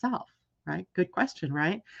yourself, right? Good question,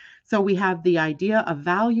 right? So we have the idea of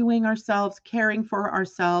valuing ourselves, caring for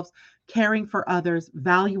ourselves, caring for others,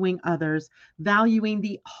 valuing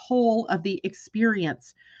the whole of the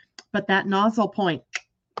experience. But that nozzle point,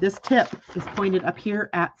 this tip is pointed up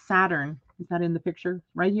here at Saturn. Is that in the picture?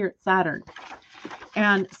 Right here at Saturn.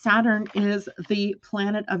 And Saturn is the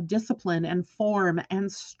planet of discipline and form and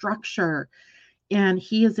structure. And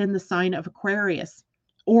he is in the sign of Aquarius,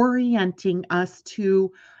 orienting us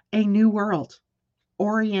to a new world,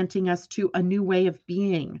 orienting us to a new way of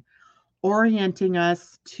being, orienting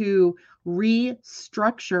us to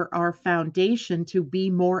restructure our foundation to be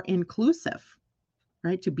more inclusive,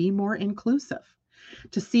 right? To be more inclusive,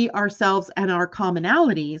 to see ourselves and our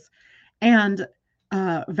commonalities and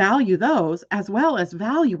value those as well as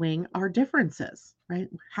valuing our differences, right?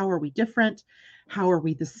 How are we different? How are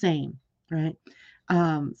we the same, right?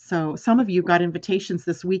 So some of you got invitations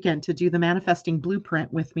this weekend to do the manifesting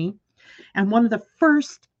blueprint with me. And one of the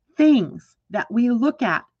first things that we look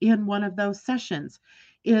at in one of those sessions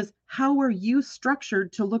is how are you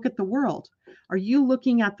structured to look at the world? Are you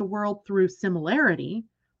looking at the world through similarity?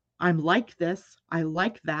 I'm like this, I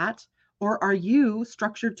like that. Or are you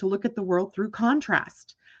structured to look at the world through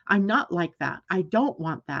contrast? I'm not like that. I don't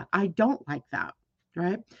want that. I don't like that,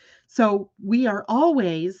 right? So we are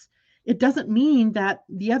always It doesn't mean that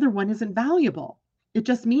the other one isn't valuable. It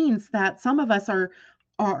just means that some of us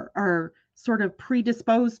are sort of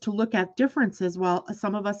predisposed to look at differences while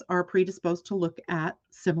some of us are predisposed to look at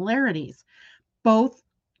similarities. Both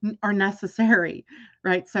are necessary,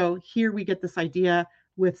 right? So here we get this idea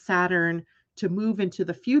with Saturn to move into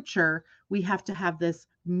the future, we have to have this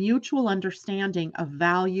mutual understanding of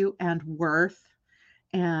value and worth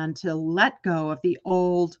and to let go of the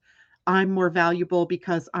old, I'm more valuable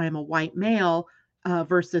because I'm a white male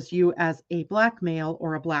versus you as a black male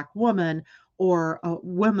or a black woman, or a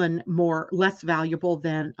woman more less valuable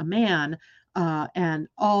than a man, and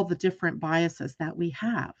all the different biases that we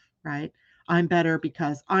have, right? I'm better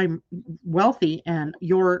because I'm wealthy and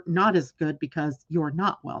you're not as good because you're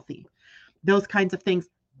not wealthy. Those kinds of things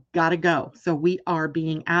got to go. So we are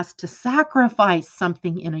being asked to sacrifice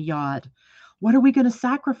something in a yod. What are we going to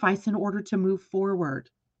sacrifice in order to move forward?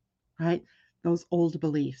 Right? Those old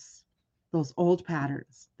beliefs, those old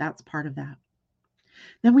patterns. That's part of that.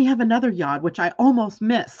 Then we have another yod, which I almost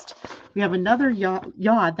missed. We have another yod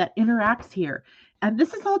that interacts here. And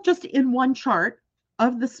this is all just in one chart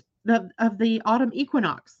of the autumn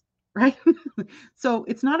equinox, right? So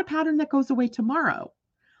it's not a pattern that goes away tomorrow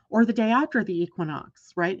or the day after the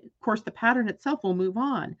equinox, right? Of course, the pattern itself will move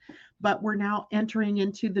on, but we're now entering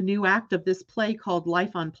into the new act of this play called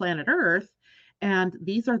Life on Planet Earth. And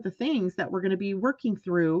these are the things that we're going to be working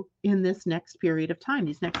through in this next period of time,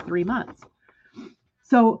 these next 3 months.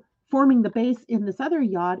 So forming the base in this other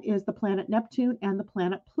yod is the planet Neptune and the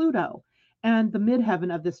planet Pluto. And the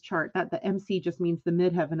midheaven of this chart, that the MC just means the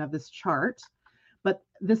midheaven of this chart. But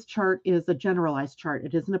this chart is a generalized chart.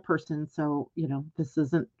 It isn't a person. So, this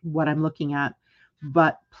isn't what I'm looking at,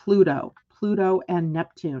 but Pluto and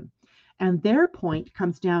Neptune. And their point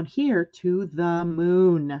comes down here to the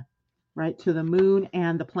moon, right? To the moon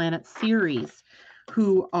and the planet Ceres,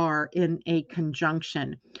 who are in a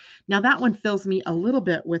conjunction. Now, that one fills me a little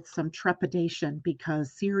bit with some trepidation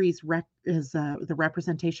because Ceres is the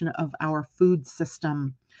representation of our food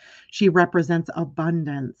system. She represents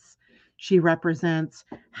abundance. She represents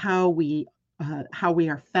how we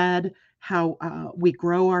are fed, how we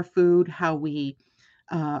grow our food, how we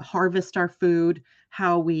harvest our food,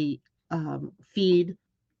 how we feed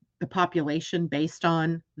the population based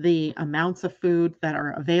on the amounts of food that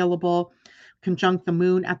are available. Conjunct the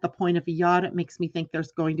moon at the point of a yod, it makes me think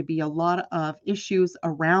there's going to be a lot of issues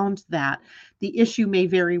around that. The issue may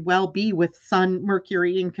very well be with Sun,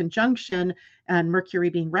 Mercury in conjunction and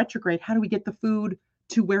Mercury being retrograde. How do we get the food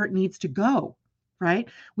to where it needs to go, right?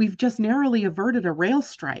 We've just narrowly averted a rail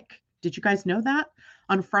strike. Did you guys know that?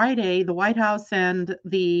 On Friday, the White House and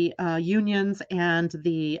the unions and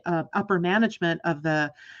the upper management of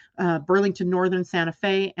the Burlington Northern Santa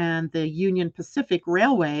Fe and the Union Pacific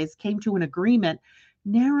Railways came to an agreement,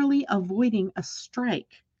 narrowly avoiding a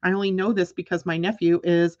strike. I only know this because my nephew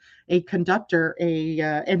is a conductor,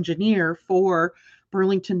 engineer for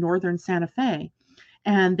Burlington Northern Santa Fe.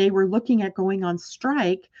 And they were looking at going on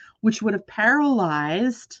strike, which would have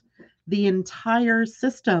paralyzed the entire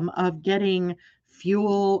system of getting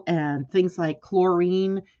fuel and things like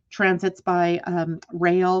chlorine transits by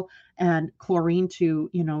rail, and chlorine to,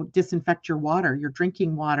 disinfect your water, your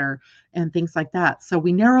drinking water, and things like that. So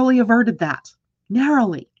we narrowly averted that.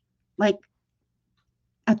 Narrowly. Like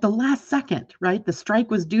at the last second, right? The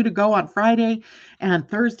strike was due to go on Friday, and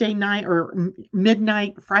Thursday night or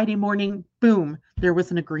midnight, Friday morning, boom, there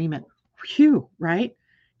was an agreement. Phew, right?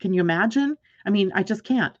 Can you imagine? I mean, I just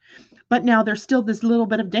can't. But now there's still this little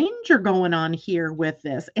bit of danger going on here with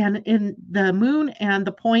this. And in the moon, and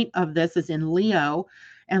the point of this is in Leo,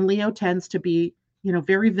 and Leo tends to be,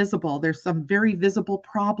 very visible. There's some very visible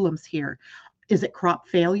problems here. Is it crop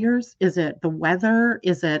failures? Is it the weather?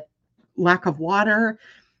 Is it lack of water?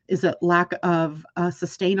 Is it lack of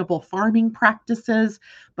sustainable farming practices?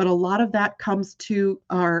 But a lot of that comes to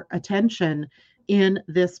our attention in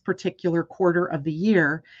this particular quarter of the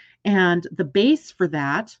year. And the base for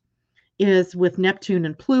that is with Neptune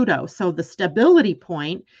and Pluto. So the stability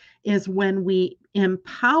point is when we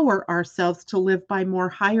empower ourselves to live by more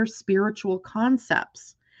higher spiritual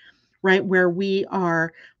concepts, right? Where we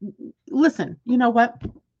are, listen, you know what?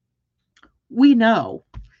 We know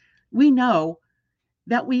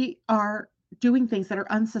that we are doing things that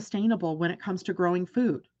are unsustainable when it comes to growing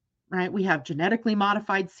food, right? We have genetically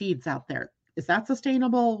modified seeds out there. Is that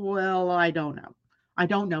sustainable? Well, I don't know. I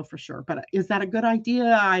don't know for sure, but is that a good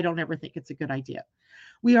idea? I don't ever think it's a good idea.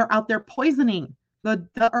 We are out there poisoning the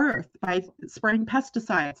earth by spraying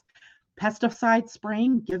pesticides. Pesticide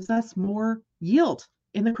spraying gives us more yield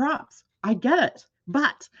in the crops. I get it,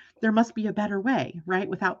 but there must be a better way, right?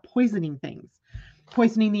 Without poisoning things.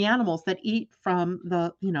 poisoning the animals that eat from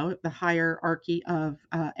the hierarchy of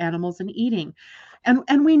animals and eating.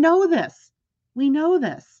 And we know this. We know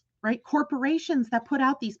this, right? Corporations that put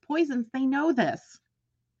out these poisons, they know this.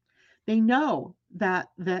 They know that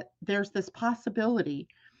there's this possibility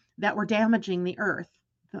that we're damaging the earth,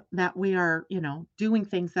 that we are, doing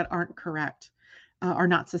things that aren't correct, are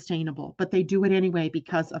not sustainable, but they do it anyway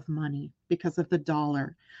because of money, because of the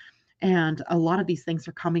dollar. And a lot of these things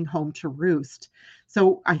are coming home to roost.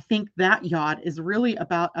 So I think that yacht is really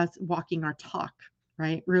about us walking our talk,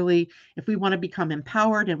 right? Really, if we want to become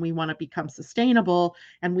empowered and we want to become sustainable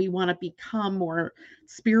and we want to become more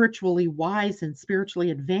spiritually wise and spiritually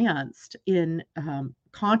advanced in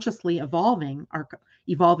consciously evolving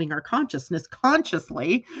our consciousness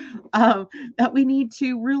consciously, um, that we need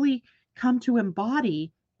to really come to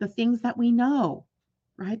embody the things that we know,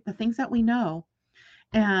 right? The things that we know.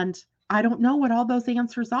 And I don't know what all those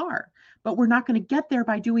answers are, but we're not going to get there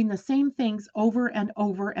by doing the same things over and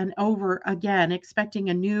over and over again, expecting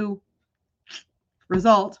a new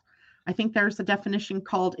result. I think there's a definition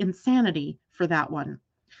called insanity for that one.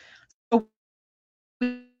 So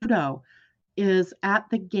Pluto is at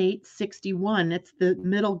the gate 61. It's the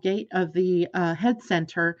middle gate of the head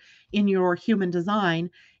center in your human design.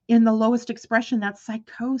 In the lowest expression, that's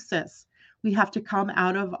psychosis. We have to come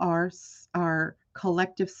out of our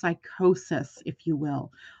collective psychosis, if you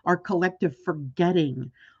will, our collective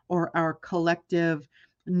forgetting, or our collective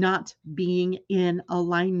not being in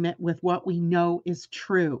alignment with what we know is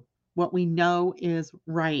true, what we know is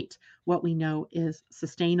right, what we know is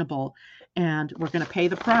sustainable. And we're going to pay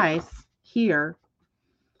the price here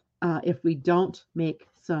if we don't make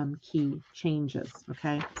some key changes.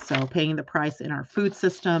 Okay, so paying the price in our food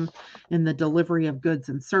system, in the delivery of goods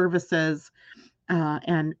and services,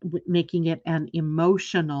 and making it an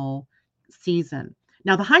emotional season.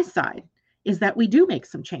 Now, the high side is that we do make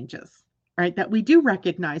some changes, right? That we do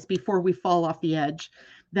recognize before we fall off the edge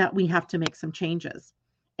that we have to make some changes.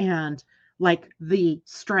 And like the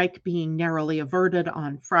strike being narrowly averted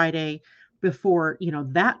on Friday, before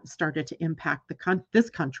that started to impact this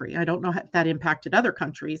country. I don't know if that impacted other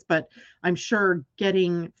countries, but I'm sure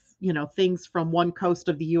getting things from one coast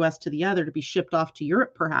of the US to the other to be shipped off to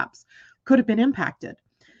Europe perhaps could have been impacted.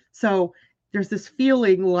 So there's this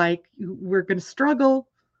feeling like we're going to struggle,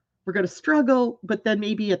 but then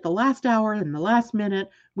maybe at the last hour and the last minute,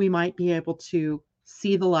 we might be able to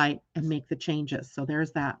see the light and make the changes. So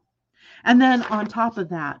there's that. And then on top of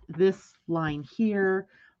that, this line here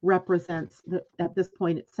represents at this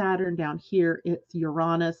point it's Saturn, down here it's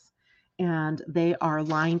Uranus, and they are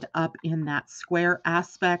lined up in that square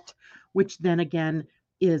aspect, which then again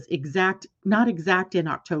is not exact in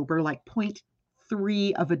October, like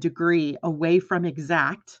 0.3 of a degree away from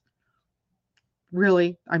exact.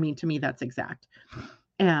 Really, I mean, to me, that's exact.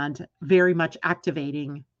 And very much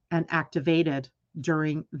activating and activated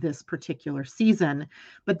during this particular season.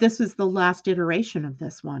 But this is the last iteration of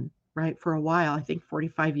this one, right? For a while, I think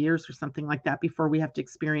 45 years or something like that before we have to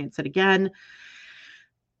experience it again.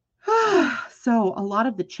 So a lot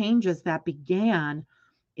of the changes that began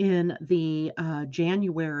in the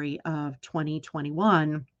January of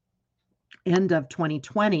 2021, end of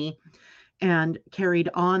 2020, and carried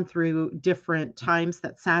on through different times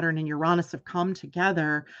that Saturn and Uranus have come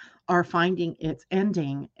together, are finding its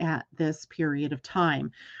ending at this period of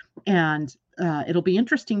time. And it'll be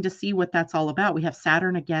interesting to see what that's all about. We have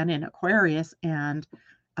Saturn again in Aquarius, and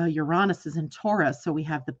Uranus is in Taurus. So we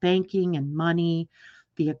have the banking and money,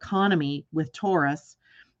 the economy with Taurus.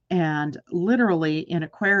 And literally in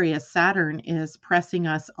Aquarius, Saturn is pressing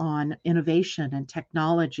us on innovation and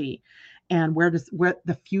technology and where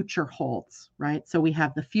the future holds, right? So we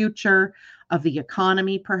have the future of the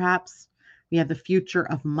economy, perhaps. We have the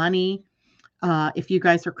future of money. If you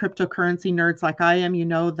guys are cryptocurrency nerds like I am, you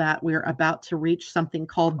know that we're about to reach something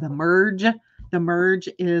called the merge. The merge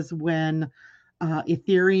is when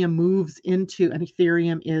Ethereum moves into, and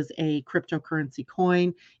Ethereum is a cryptocurrency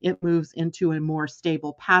coin. It moves into a more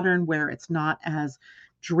stable pattern where it's not as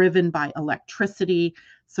driven by electricity,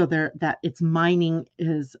 so that its mining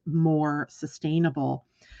is more sustainable.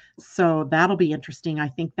 So that'll be interesting. I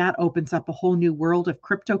think that opens up a whole new world of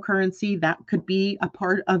cryptocurrency. That could be a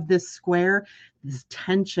part of this square, this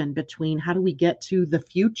tension between how do we get to the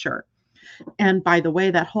future. And by the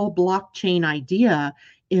way, that whole blockchain idea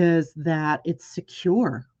is that it's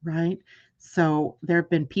secure, right? So there have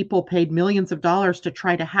been people paid millions of dollars to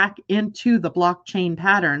try to hack into the blockchain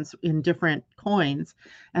patterns in different coins,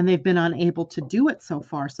 and they've been unable to do it so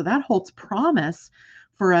far. So that holds promise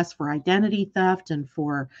for us for identity theft and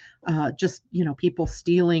for just, people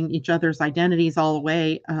stealing each other's identities all the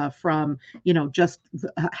way from, just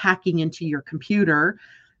hacking into your computer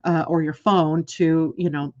or your phone to,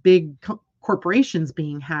 big corporations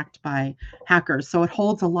being hacked by hackers. So it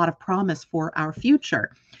holds a lot of promise for our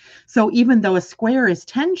future. So even though a square is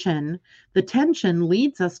tension, the tension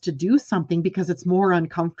leads us to do something because it's more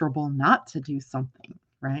uncomfortable not to do something,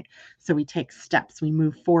 right? So we take steps, we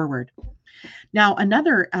move forward. Now,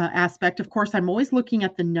 another aspect, of course, I'm always looking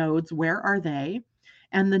at the nodes. Where are they?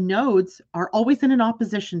 And the nodes are always in an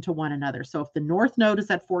opposition to one another. So if the north node is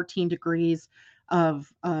at 14 degrees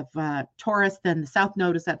of Taurus, then the south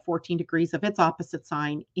node is at 14 degrees of its opposite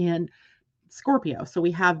sign in Scorpio. So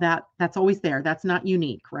we have that. That's always there. That's not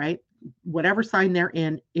unique, right? Whatever sign they're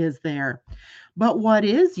in is there. But what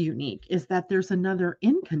is unique is that there's another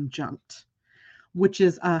inconjunct, which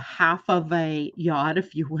is a half of a yod,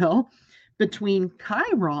 if you will, between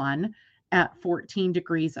Chiron at 14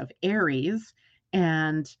 degrees of Aries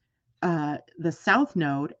and the south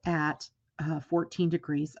node at 14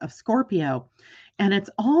 degrees of Scorpio. And it's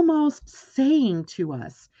almost saying to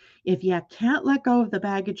us, if you can't let go of the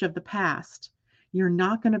baggage of the past, you're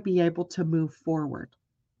not going to be able to move forward,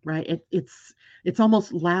 right? It's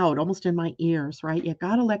almost loud, almost in my ears, right? You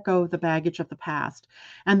got to let go of the baggage of the past.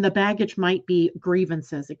 And the baggage might be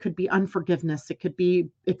grievances. It could be unforgiveness. It could be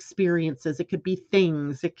experiences. It could be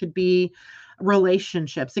things. It could be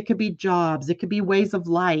relationships. It could be jobs. It could be ways of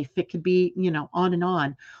life. It could be, on and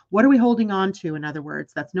on. What are we holding on to, in other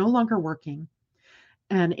words, that's no longer working?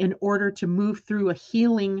 And in order to move through a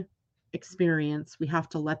healing experience, we have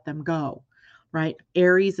to let them go, right?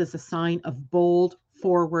 Aries is a sign of bold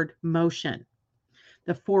forward motion.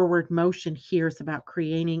 The forward motion here is about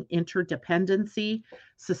creating interdependency,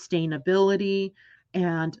 sustainability,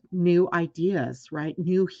 and new ideas, right?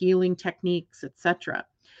 New healing techniques, etc.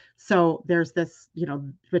 So there's this,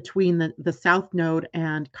 between the south node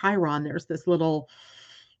and Chiron, there's this little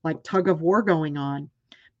like tug of war going on.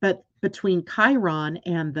 But between Chiron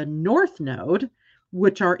and the north node,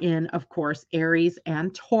 which are in, of course, Aries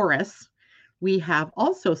and Taurus, we have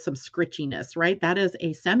also some scritchiness, right? That is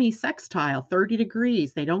a semi-sextile, 30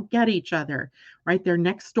 degrees. They don't get each other, right? They're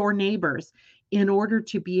next door neighbors. In order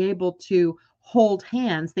to be able to hold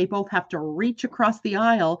hands, they both have to reach across the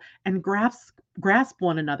aisle and grasp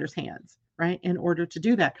one another's hands, right? In order to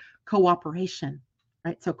do that. Cooperation,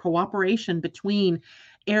 right? So cooperation between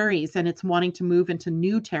Aries and it's wanting to move into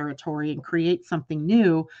new territory and create something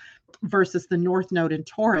new versus the north node in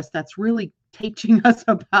Taurus that's really teaching us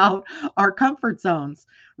about our comfort zones,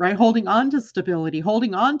 right? Holding on to stability,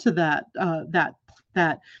 holding on to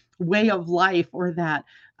that way of life or that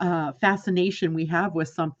fascination we have with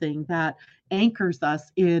something that anchors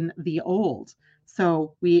us in the old.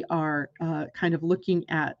 So we are kind of looking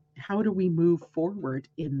at how do we move forward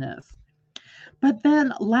in this. But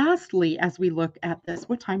then lastly, as we look at this,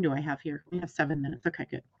 what time do I have here? We have 7 minutes. Okay,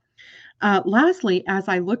 good. Lastly, as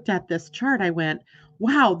I looked at this chart, I went,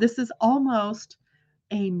 wow, this is almost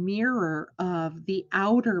a mirror of the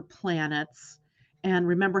outer planets. And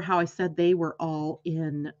remember how I said they were all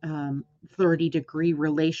in 30-degree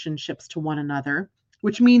relationships to one another,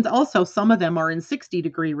 which means also some of them are in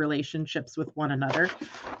 60-degree relationships with one another,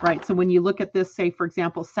 right? So when you look at this, say, for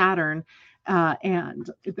example, Saturn, and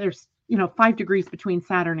there's 5 degrees between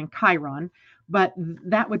Saturn and Chiron, but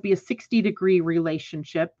that would be a 60-degree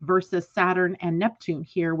relationship versus Saturn and Neptune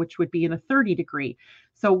here, which would be in a 30-degree.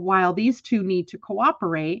 So while these two need to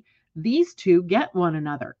cooperate, these two get one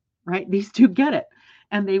another, right? These two get it,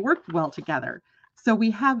 and they work well together. So we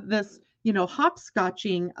have this,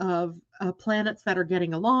 hopscotching of planets that are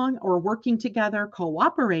getting along or working together,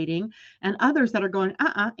 cooperating, and others that are going,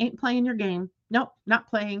 ain't playing your game. Nope, not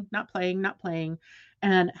playing, not playing, not playing,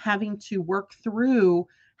 and having to work through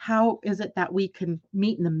how is it that we can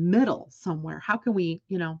meet in the middle somewhere? How can we,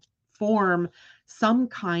 form some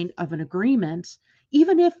kind of an agreement,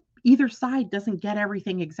 even if either side doesn't get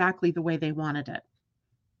everything exactly the way they wanted it?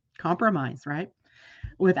 Compromise, right?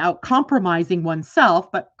 Without compromising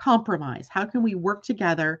oneself, but compromise. How can we work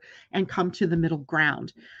together and come to the middle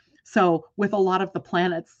ground? So with a lot of the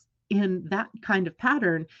planets in that kind of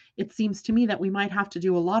pattern, it seems to me that we might have to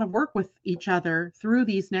do a lot of work with each other through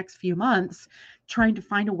these next few months, trying to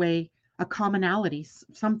find a way, a commonality,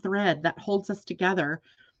 some thread that holds us together,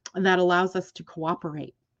 that allows us to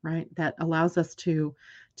cooperate, right? That allows us to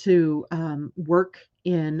work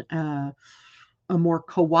in a more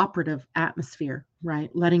cooperative atmosphere, right?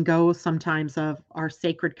 Letting go sometimes of our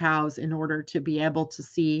sacred cows in order to be able to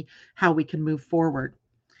see how we can move forward.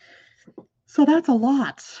 So that's a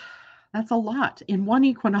lot. That's a lot in one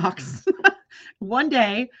equinox. One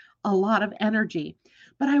day, a lot of energy.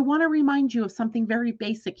 But I want to remind you of something very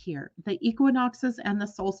basic here. The equinoxes and the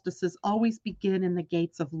solstices always begin in the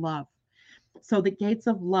gates of love. So the gates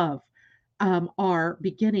of love are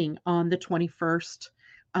beginning on the 21st.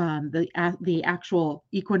 The actual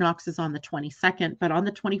equinox is on the 22nd, but on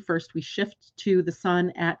the 21st, we shift to the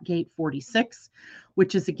sun at gate 46,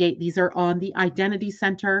 which is a gate. These are on the identity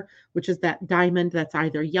center, which is that diamond that's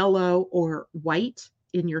either yellow or white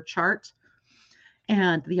in your chart.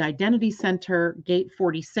 And the identity center, gate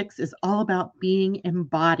 46, is all about being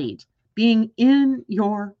embodied, being in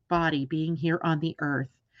your body, being here on the earth.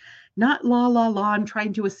 Not la la la, I'm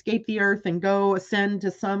trying to escape the earth and go ascend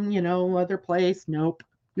to some, other place. Nope.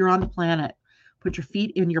 You're on the planet. Put your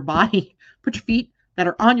feet in your body. Put your feet that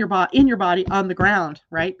are on your body in your body on the ground,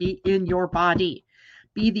 right? Be in your body.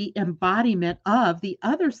 Be the embodiment of the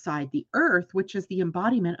other side, the earth, which is the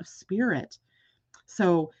embodiment of spirit.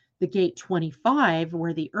 So the gate 25,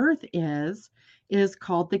 where the earth is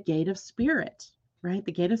called the gate of spirit, right?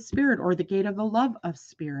 The gate of spirit, or the gate of the love of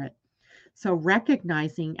spirit. So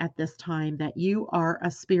recognizing at this time that you are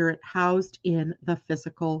a spirit housed in the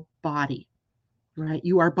physical body, right?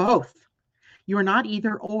 You are both. You are not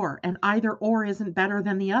either or, and either or isn't better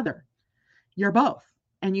than the other. You're both,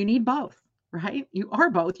 and you need both, right? You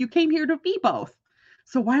are both. You came here to be both.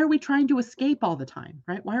 So why are we trying to escape all the time,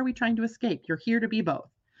 right? Why are we trying to escape? You're here to be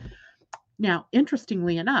both. Now,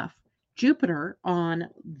 interestingly enough, Jupiter on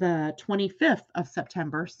the 25th of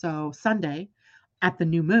September, so Sunday, at the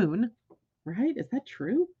new moon, right? Is that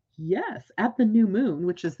true? Yes, at the new moon,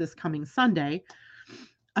 which is this coming Sunday.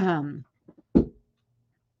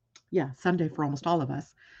 Sunday for almost all of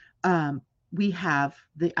us. We have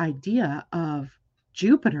the idea of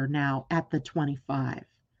Jupiter now at the 25.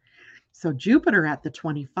 So Jupiter at the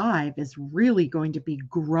 25 is really going to be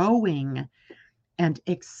growing and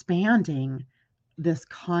expanding this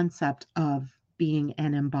concept of being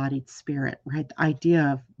an embodied spirit, right? The idea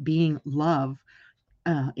of being love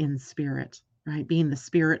in spirit, right? Being the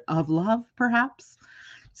spirit of love, perhaps.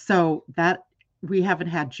 So that we haven't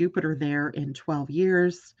had Jupiter there in 12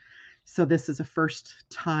 years. So this is a first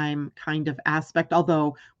time kind of aspect,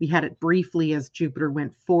 although we had it briefly as Jupiter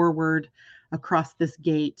went forward across this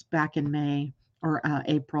gate back in May or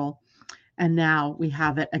April. And now we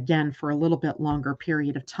have it again for a little bit longer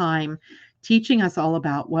period of time, teaching us all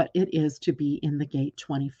about what it is to be in the gate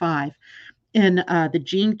 25. In the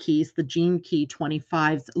gene keys, the gene key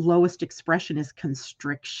 25's lowest expression is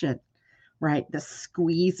constriction, right? The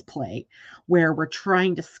squeeze play, where we're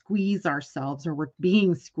trying to squeeze ourselves, or we're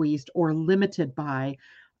being squeezed or limited by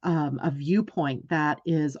a viewpoint that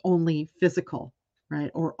is only physical, right?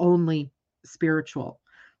 Or only spiritual,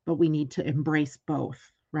 but we need to embrace both.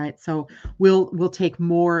 Right. So we'll take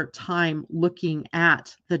more time looking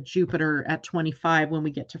at the Jupiter at 25 when we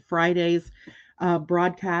get to Friday's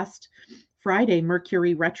broadcast. Friday,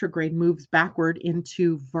 Mercury retrograde moves backward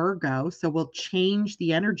into Virgo. So we'll change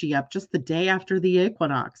the energy up just the day after the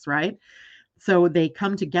equinox, right? So they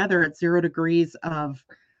come together at 0 degrees of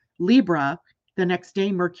Libra. The next day,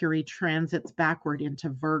 Mercury transits backward into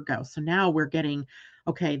Virgo. So now we're getting,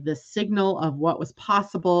 okay, the signal of what was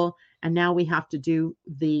possible. And now we have to do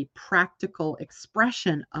the practical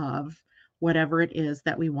expression of whatever it is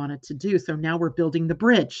that we wanted to do. So now we're building the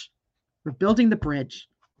bridge. We're building the bridge.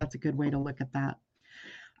 That's a good way to look at that.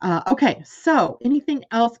 Okay, so anything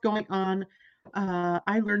else going on?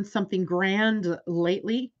 I learned something grand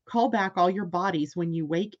lately. Call back all your bodies when you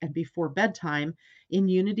wake and before bedtime in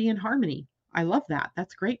unity and harmony. I love that.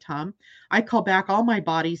 That's great, Tom. I call back all my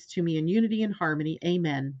bodies to me in unity and harmony.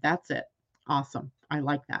 Amen. That's it. Awesome. I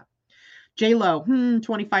like that. J-Lo,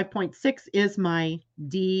 25.6 is my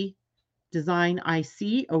D design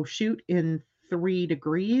IC. Oh, shoot, in 3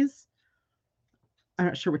 degrees. I'm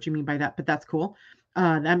not sure what you mean by that, but that's cool.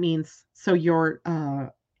 That means, so your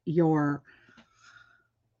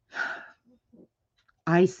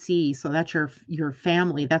IC, so that's your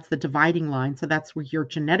family, that's the dividing line. So that's where your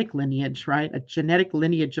genetic lineage, right? A genetic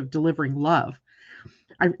lineage of delivering love.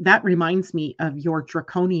 That reminds me of your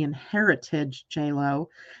draconian heritage, J-Lo,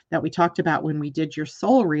 that we talked about when we did your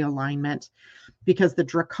soul realignment, because the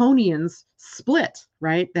draconians split,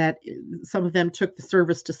 right? That some of them took the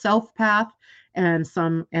service to self path, and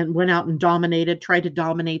went out and tried to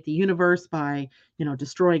dominate the universe by,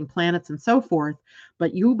 destroying planets and so forth.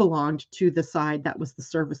 But you belonged to the side that was the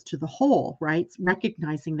service to the whole, right?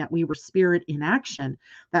 Recognizing that we were spirit in action,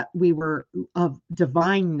 that we were of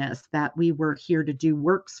divineness, that we were here to do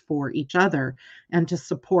works for each other and to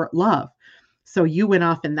support love. So you went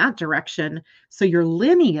off in that direction. So your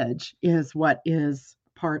lineage is what is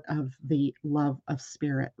part of the love of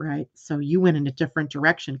spirit, right? So you went in a different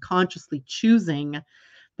direction, consciously choosing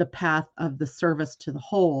the path of the service to the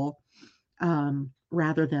whole,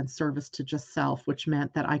 rather than service to just self, which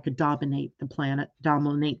meant that I could dominate the planet,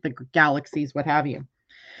 dominate the galaxies, what have you.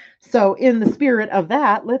 So, in the spirit of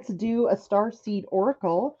that, let's do a star seed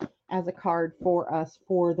oracle as a card for us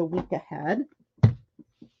for the week ahead.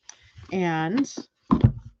 And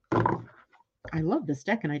I love this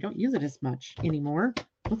deck and I don't use it as much anymore.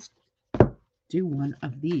 Let's do one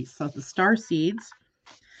of these. So, the star seeds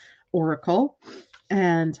oracle,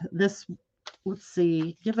 and this, let's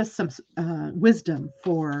see, give us some wisdom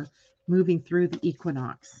for moving through the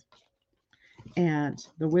equinox. And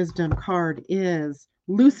the wisdom card is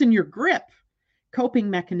loosen your grip, coping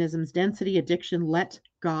mechanisms, density, addiction, let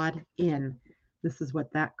God in. This is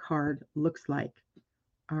what that card looks like.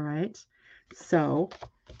 All right. So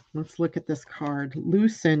let's look at this card.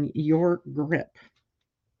 Loosen your grip.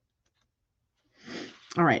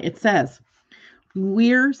 All right. It says,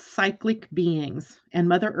 we're cyclic beings, and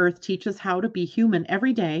Mother Earth teaches how to be human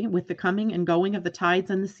every day with the coming and going of the tides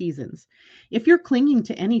and the seasons. If you're clinging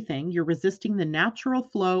to anything, you're resisting the natural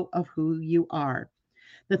flow of who you are.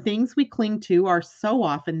 The things we cling to are so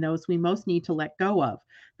often those we most need to let go of: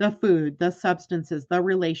 the food, the substances, the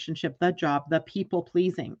relationship, the job, the people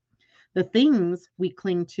pleasing. The things we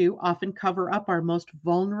cling to often cover up our most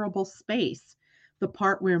vulnerable space, the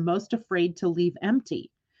part we're most afraid to leave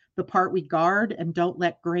empty, the part we guard and don't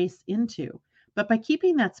let grace into. But by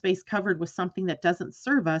keeping that space covered with something that doesn't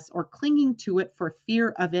serve us or clinging to it for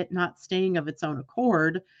fear of it not staying of its own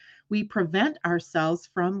accord, we prevent ourselves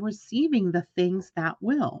from receiving the things that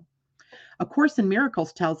will. A Course in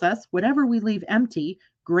Miracles tells us whatever we leave empty,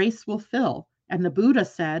 grace will fill. And the Buddha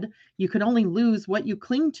said, you can only lose what you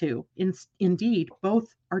cling to. Indeed,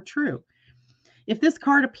 both are true. If this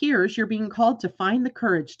card appears, you're being called to find the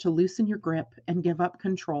courage to loosen your grip and give up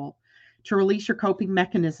control, to release your coping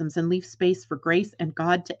mechanisms and leave space for grace and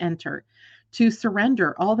God to enter, to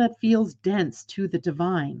surrender all that feels dense to the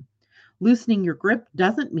divine. Loosening your grip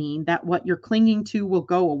doesn't mean that what you're clinging to will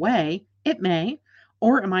go away. It may,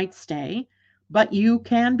 or it might stay, but you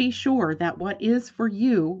can be sure that what is for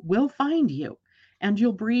you will find you, and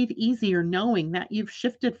you'll breathe easier knowing that you've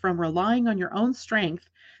shifted from relying on your own strength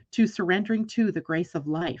to surrendering to the grace of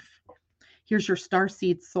life. Here's your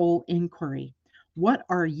starseed soul inquiry. What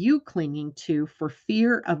are you clinging to for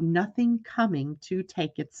fear of nothing coming to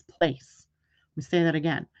take its place? Let me say that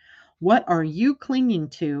again. What are you clinging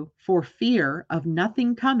to for fear of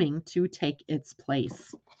nothing coming to take its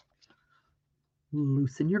place?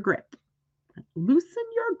 Loosen your grip. Loosen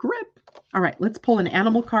your grip. All right, let's pull an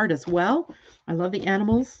animal card as well. I love the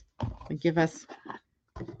animals. They give us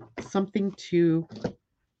something to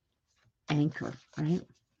anchor, right?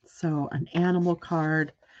 So an animal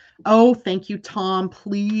card. Oh, thank you, Tom.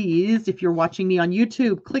 Please, if you're watching me on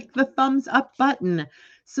YouTube, click the thumbs up button.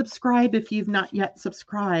 Subscribe if you've not yet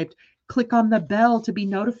subscribed. Click on the bell to be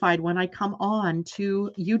notified when I come on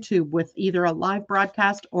to YouTube with either a live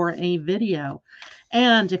broadcast or a video.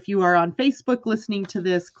 And if you are on Facebook listening to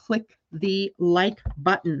this, click the like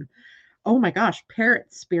button. Oh my gosh,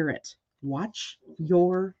 Parrot Spirit. Watch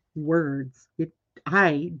your words.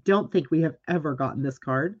 I don't think we have ever gotten this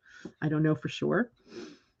card. I don't know for sure.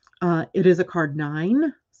 It is a card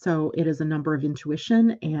 9, so it is a number of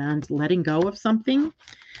intuition and letting go of something.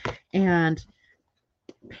 And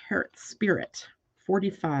Parrot Spirit,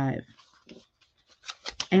 45.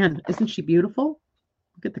 And isn't she beautiful?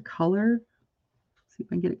 Look at the color. See if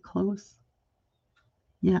I can get it close.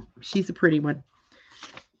 Yeah, she's a pretty one.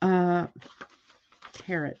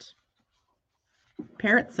 Parrot.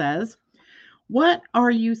 Parrot says, what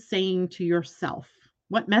are you saying to yourself?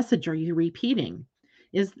 What message are you repeating?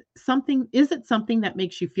 Is it something that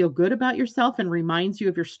makes you feel good about yourself and reminds you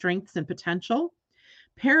of your strengths and potential?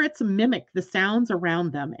 Parrots mimic the sounds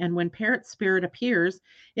around them, and when parrot spirit appears,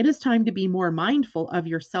 it is time to be more mindful of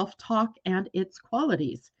your self-talk and its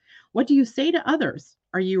qualities. What do you say to others?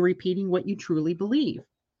 Are you repeating what you truly believe?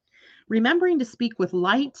 Remembering to speak with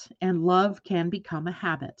light and love can become a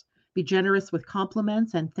habit. Be generous with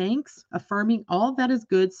compliments and thanks, affirming all that is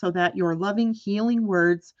good so that your loving, healing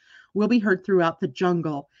words will be heard throughout the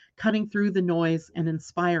jungle, cutting through the noise and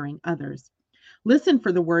inspiring others. Listen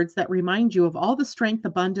for the words that remind you of all the strength,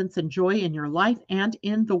 abundance, and joy in your life and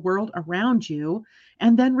in the world around you,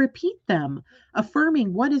 and then repeat them,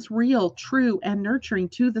 affirming what is real, true, and nurturing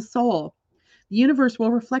to the soul. The universe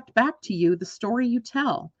will reflect back to you the story you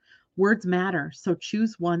tell. Words matter, so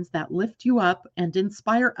choose ones that lift you up and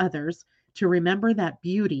inspire others to remember that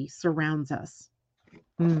beauty surrounds us.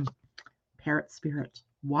 Parrot Spirit,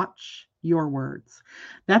 watch your words.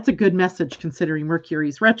 That's a good message considering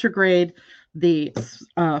Mercury's retrograde. The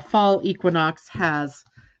fall equinox has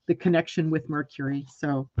the connection with Mercury,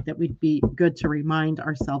 so that would be good to remind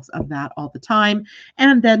ourselves of that all the time.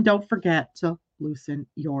 And then don't forget to loosen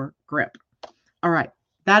your grip. All right,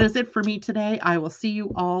 that is it for me today. I will see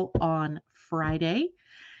you all on Friday,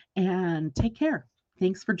 and take care.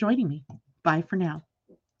 Thanks for joining me. Bye for now.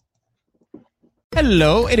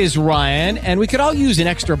 Hello, it is Ryan, and we could all use an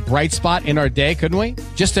extra bright spot in our day, couldn't we?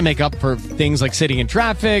 Just to make up for things like sitting in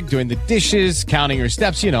traffic, doing the dishes, counting your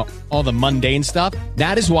steps, you know, all the mundane stuff.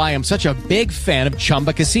 That is why I'm such a big fan of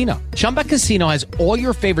Chumba Casino. Chumba Casino has all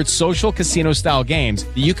your favorite social casino-style games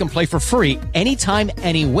that you can play for free anytime,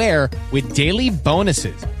 anywhere with daily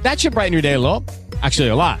bonuses. That should brighten your day a little. Actually,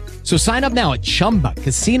 a lot. So sign up now at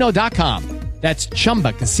ChumbaCasino.com. That's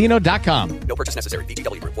ChumbaCasino.com. No purchase necessary.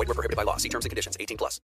 VGW Group. Void where prohibited by law. See terms and conditions. 18+.